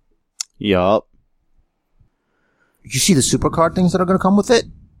 Yup. Did you see the supercard things that are going to come with it?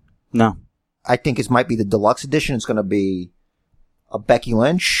 No. I think it might be the deluxe edition. It's going to be a Becky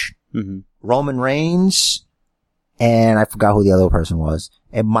Lynch, Roman Reigns, and I forgot who the other person was.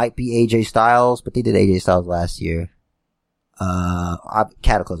 It might be AJ Styles, but they did AJ Styles last year.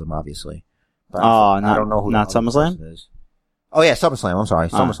 Cataclysm, obviously. But I don't know who. Not SummerSlam? Is. Oh yeah, SummerSlam. I'm sorry,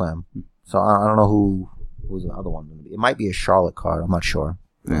 SummerSlam. So I don't know who's the other one going to be. It might be a Charlotte card. I'm not sure.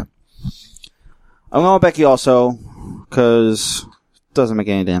 Yeah. I'm going with Becky also, because it doesn't make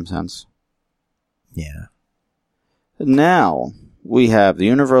any damn sense. Yeah. Now, we have the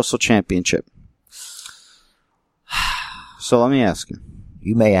Universal Championship. So let me ask you.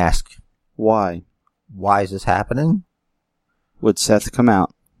 You may ask. Why? Why is this happening? Would Seth come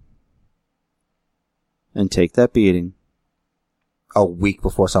out and take that beating a week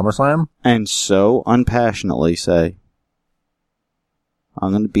before SummerSlam? And so unpassionately say,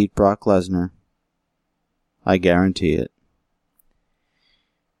 I'm going to beat Brock Lesnar. I guarantee it.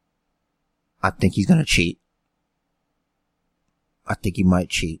 I think he's going to cheat. I think he might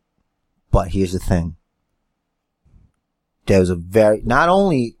cheat. But here's the thing. Not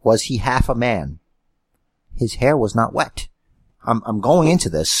only was he half a man, his hair was not wet. I'm going into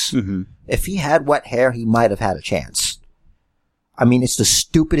this. If he had wet hair, he might have had a chance. I mean, it's the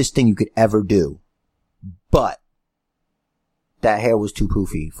stupidest thing you could ever do. But that hair was too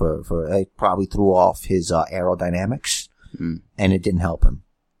poofy for it probably threw off his aerodynamics, and it didn't help him.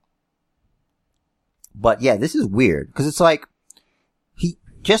 But yeah, this is weird because it's like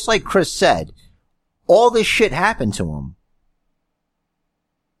just like Chris said, all this shit happened to him.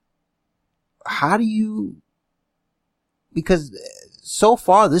 How do you? Because so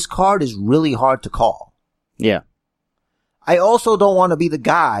far this card is really hard to call. Yeah. I also don't want to be the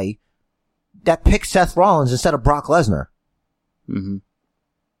guy that picks Seth Rollins instead of Brock Lesnar. Mm-hmm.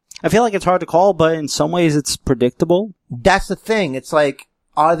 I feel like it's hard to call, but in some ways it's predictable. That's the thing. It's like,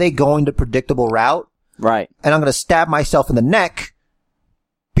 are they going the predictable route? Right. And I'm going to stab myself in the neck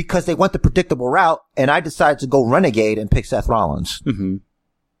because they went the predictable route and I decided to go renegade and pick Seth Rollins. Mm-hmm.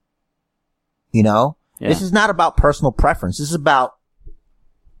 You know? Yeah. This is not about personal preference. This is about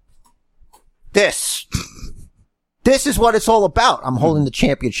this. This is what it's all about. I'm holding the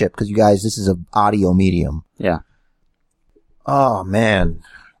championship because you guys, this is an audio medium. Yeah. Oh, man.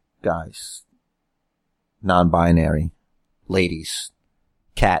 Guys. Non-binary. Ladies.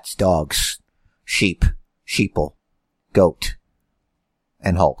 Cats. Dogs. Sheep. Sheeple. Goat.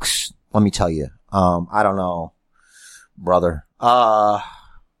 And Hulks. Let me tell you. I don't know. Brother.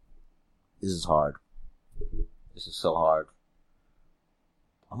 This is hard. This is so hard.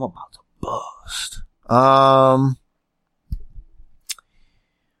 I'm about to bust. Man.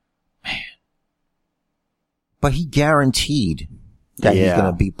 But he guaranteed that he's going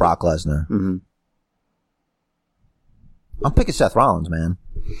to beat Brock Lesnar. Mm-hmm. I'm picking Seth Rollins, man.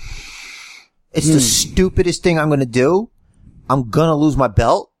 It's the stupidest thing I'm going to do. I'm going to lose my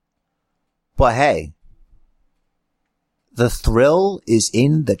belt. But hey, the thrill is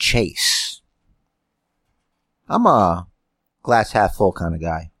in the chase. I'm a glass half full kind of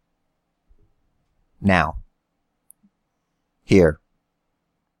guy. Now. Here.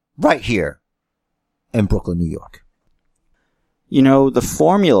 Right here. In Brooklyn, New York. You know, the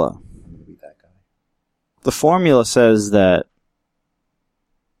formula says that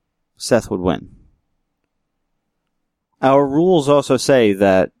Seth would win. Our rules also say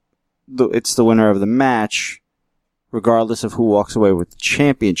that it's the winner of the match, regardless of who walks away with the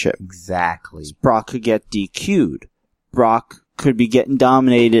championship. Exactly. Brock could get DQ'd. Brock could be getting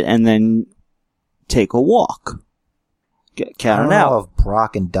dominated and then take a walk. Get counted out. I don't know if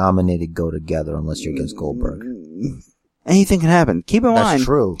Brock and dominated go together unless you're against Goldberg. Anything can happen. Keep in mind. That's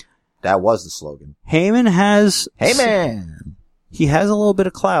true. That was the slogan. Heyman has... Heyman! He has a little bit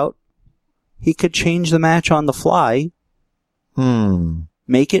of clout. He could change the match on the fly.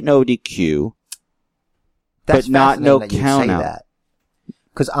 Make it no DQ. That's but not no that you count say out. That.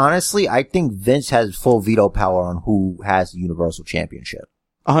 Because honestly, I think Vince has full veto power on who has the Universal Championship.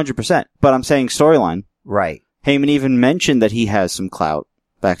 100%. But I'm saying storyline. Right. Heyman even mentioned that he has some clout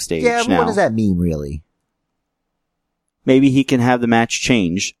backstage yeah, but now. what does that mean, really? Maybe he can have the match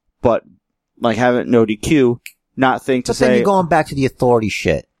changed, but like have it no DQ, not think to but say... But then you're going back to the authority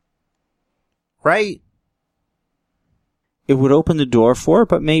shit. Right? It would open the door for it,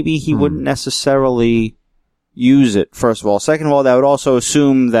 but maybe he wouldn't necessarily use it, first of all. Second of all, that would also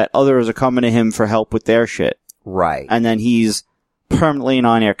assume that others are coming to him for help with their shit. Right. And then he's permanently an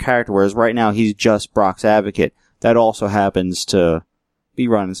on-air character, whereas right now he's just Brock's advocate. That also happens to be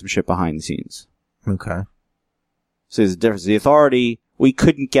running some shit behind the scenes. Okay. So there's a difference. The authority, we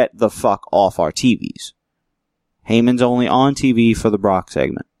couldn't get the fuck off our TVs. Heyman's only on TV for the Brock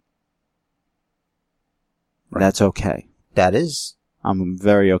segment. Right. That's okay. That is. I'm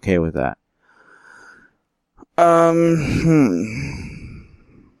very okay with that.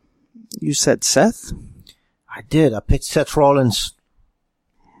 You said Seth? I did. I picked Seth Rollins.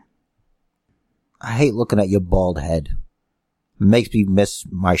 I hate looking at your bald head. It makes me miss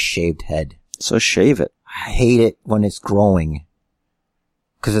my shaved head. So shave it. I hate it when it's growing.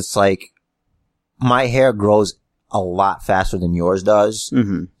 Cause it's like, my hair grows a lot faster than yours does.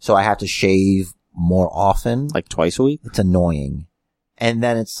 Mm-hmm. So I have to shave more often. Like twice a week? It's annoying. And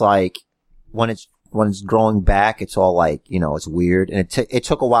then it's like, when it's growing back, it's all like, you know, it's weird. And it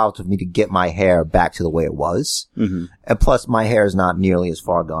took a while for me to get my hair back to the way it was. Mm-hmm. And plus my hair is not nearly as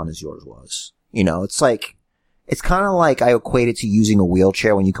far gone as yours was. You know, it's like, it's kind of like I equate it to using a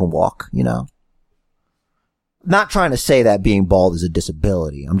wheelchair when you can walk, you know? Not trying to say that being bald is a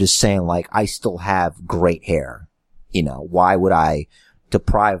disability. I'm just saying, like, I still have great hair. You know, why would I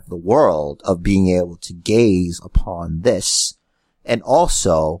deprive the world of being able to gaze upon this? And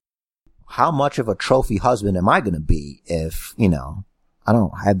also, how much of a trophy husband am I going to be if, you know, I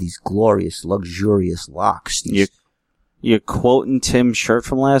don't have these glorious, luxurious locks? You're quoting Tim's shirt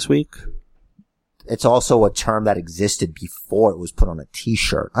from last week? It's also a term that existed before it was put on a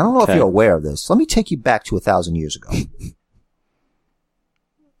t-shirt. I don't know if you're aware of this. Let me take you back to 1,000 years ago.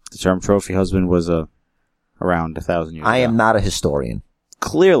 the term trophy husband was around 1,000 years ago. I am not a historian.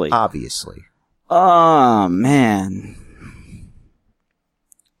 Clearly. Obviously. Oh, man.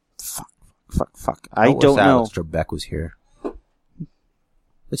 Fuck. I don't know. Alex Trebek was here.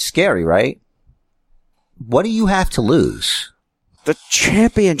 It's scary, right? What do you have to lose? The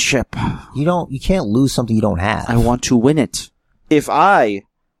championship. You can't lose something you don't have. I want to win it.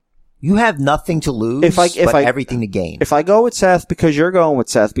 You have nothing to lose, but everything to gain. If I go with Seth because you're going with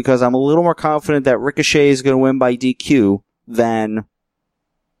Seth, because I'm a little more confident that Ricochet is going to win by DQ than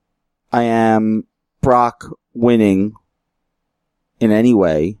I am Brock winning in any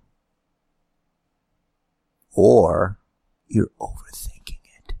way. Or you're overthinking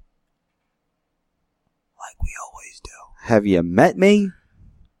it. Like we always do. Have you met me?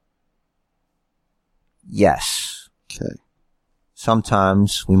 Yes. Okay.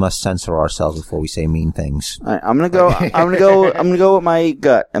 Sometimes we must censor ourselves before we say mean things. All right, I'm gonna go with my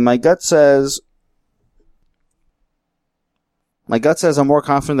gut, and my gut says I'm more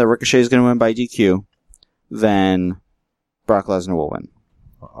confident that Ricochet is gonna win by DQ than Brock Lesnar will win.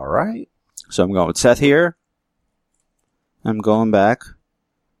 All right. So I'm going with Seth here. I'm going back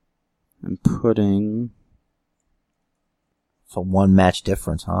and putting. So 1 match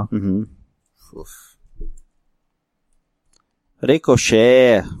difference, huh? Mm-hmm. Oof.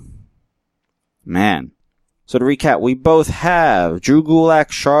 Ricochet. Man. So to recap, we both have Drew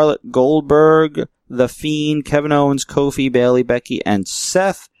Gulak, Charlotte, Goldberg, The Fiend, Kevin Owens, Kofi, Bayley, Becky, and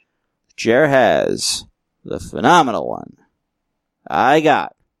Seth. Jer has the phenomenal one. I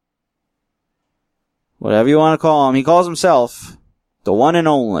got whatever you want to call him. He calls himself the one and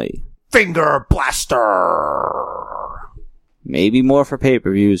only Finger Blaster. Maybe more for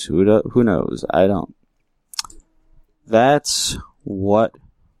pay-per-views. Who knows? I don't. That's what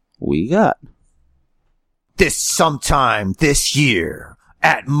we got. Sometime this year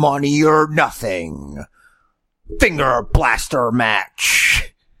at Money or Nothing. Finger Blaster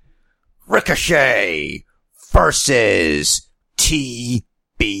match. Ricochet versus TBD.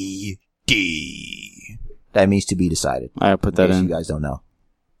 That means to be decided. I put that in. You guys don't know.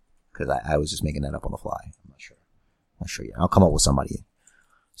 Because I was just making that up on the fly. I'm not sure yet. I'll come up with somebody.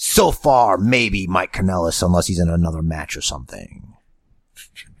 So far, maybe Mike Kanellis, unless he's in another match or something.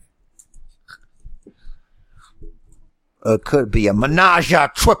 It could be a Menage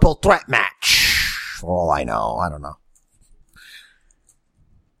a triple threat match. For all I know. I don't know.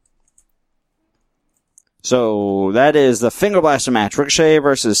 So that is the Finger Blaster match. Ricochet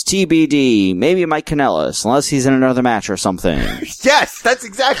versus TBD. Maybe Mike Kanellis, unless he's in another match or something. Yes, that's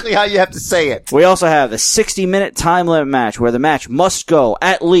exactly how you have to say it. We also have the 60-minute time limit match, where the match must go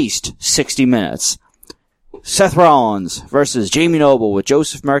at least 60 minutes. Seth Rollins versus Jamie Noble, with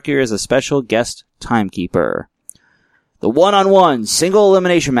Joseph Mercury as a special guest timekeeper. The one-on-one single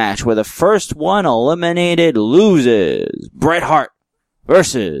elimination match, where the first one eliminated loses. Bret Hart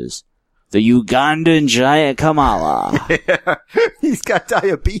versus the Ugandan giant Kamala. Yeah, he's got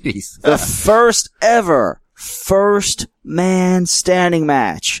diabetes. The first ever first man standing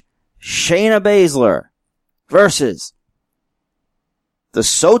match. Shayna Baszler versus the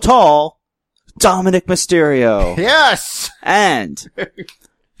so tall Dominic Mysterio. Yes! And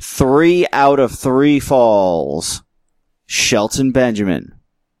 3 out of 3 falls. Shelton Benjamin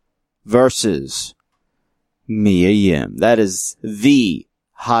versus Mia Yim. That is the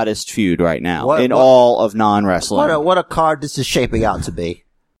hottest feud right now all of non-wrestling. What a card this is shaping out to be.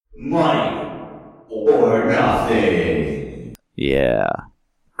 Money or nothing. Yeah.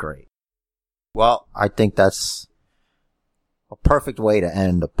 Great. Well, I think that's a perfect way to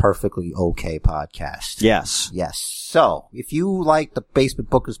end a perfectly okay podcast. Yes. Yes. So, if you like the Basement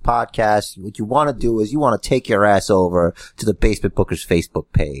Bookers podcast, what you want to do is you want to take your ass over to the Basement Bookers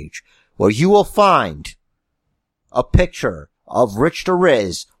Facebook page, where you will find a picture of Rich the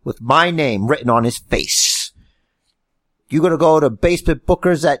Riz with my name written on his face. You're going to go to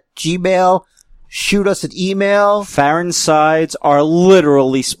basementbookers@gmail.com, shoot us an email. Farron's sides are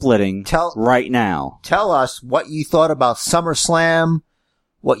literally splitting right now. Tell us what you thought about SummerSlam,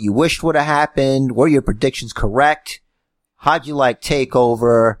 what you wished would have happened, were your predictions correct, how'd you like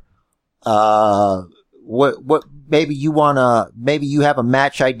TakeOver, what maybe you have a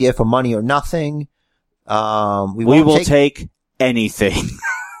match idea for Money or Nothing. We will take anything.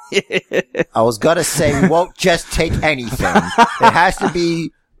 I was gonna say we won't just take anything. It has to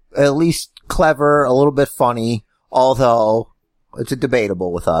be at least clever, a little bit funny, although it's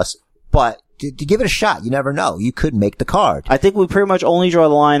debatable with us. But to give it a shot, you never know. You could make the card. I think we pretty much only draw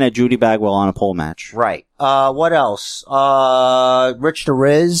the line at Judy Bagwell on a pole match. Right. What else? Rich the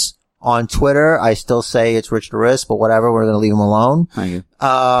Riz On Twitter, I still say it's Rich the Risk, but whatever, we're going to leave him alone. Thank you.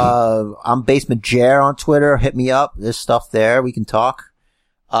 I'm Basement Jer on Twitter. Hit me up. There's stuff there. We can talk.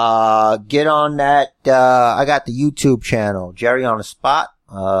 Get on that. I got the YouTube channel, Jerry on the Spot.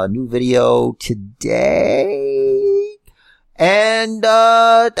 New video today. And,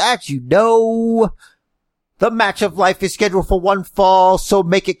 as you know, the match of life is scheduled for one fall, so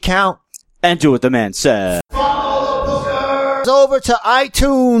make it count. And do what the man said. Over to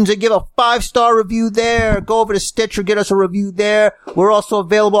iTunes and give a 5-star review there. Go over to Stitcher, get us a review there. We're also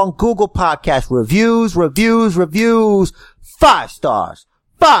available on Google Podcast. Reviews. 5 stars.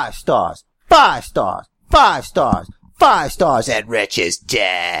 5 stars. 5 stars. 5 stars. 5 stars. And Rich is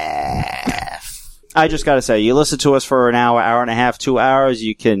deaf. I just gotta say, you listen to us for an hour, hour and a half, 2 hours,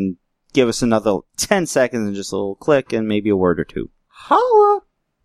 you can give us another 10 seconds and just a little click and maybe a word or two. Holla.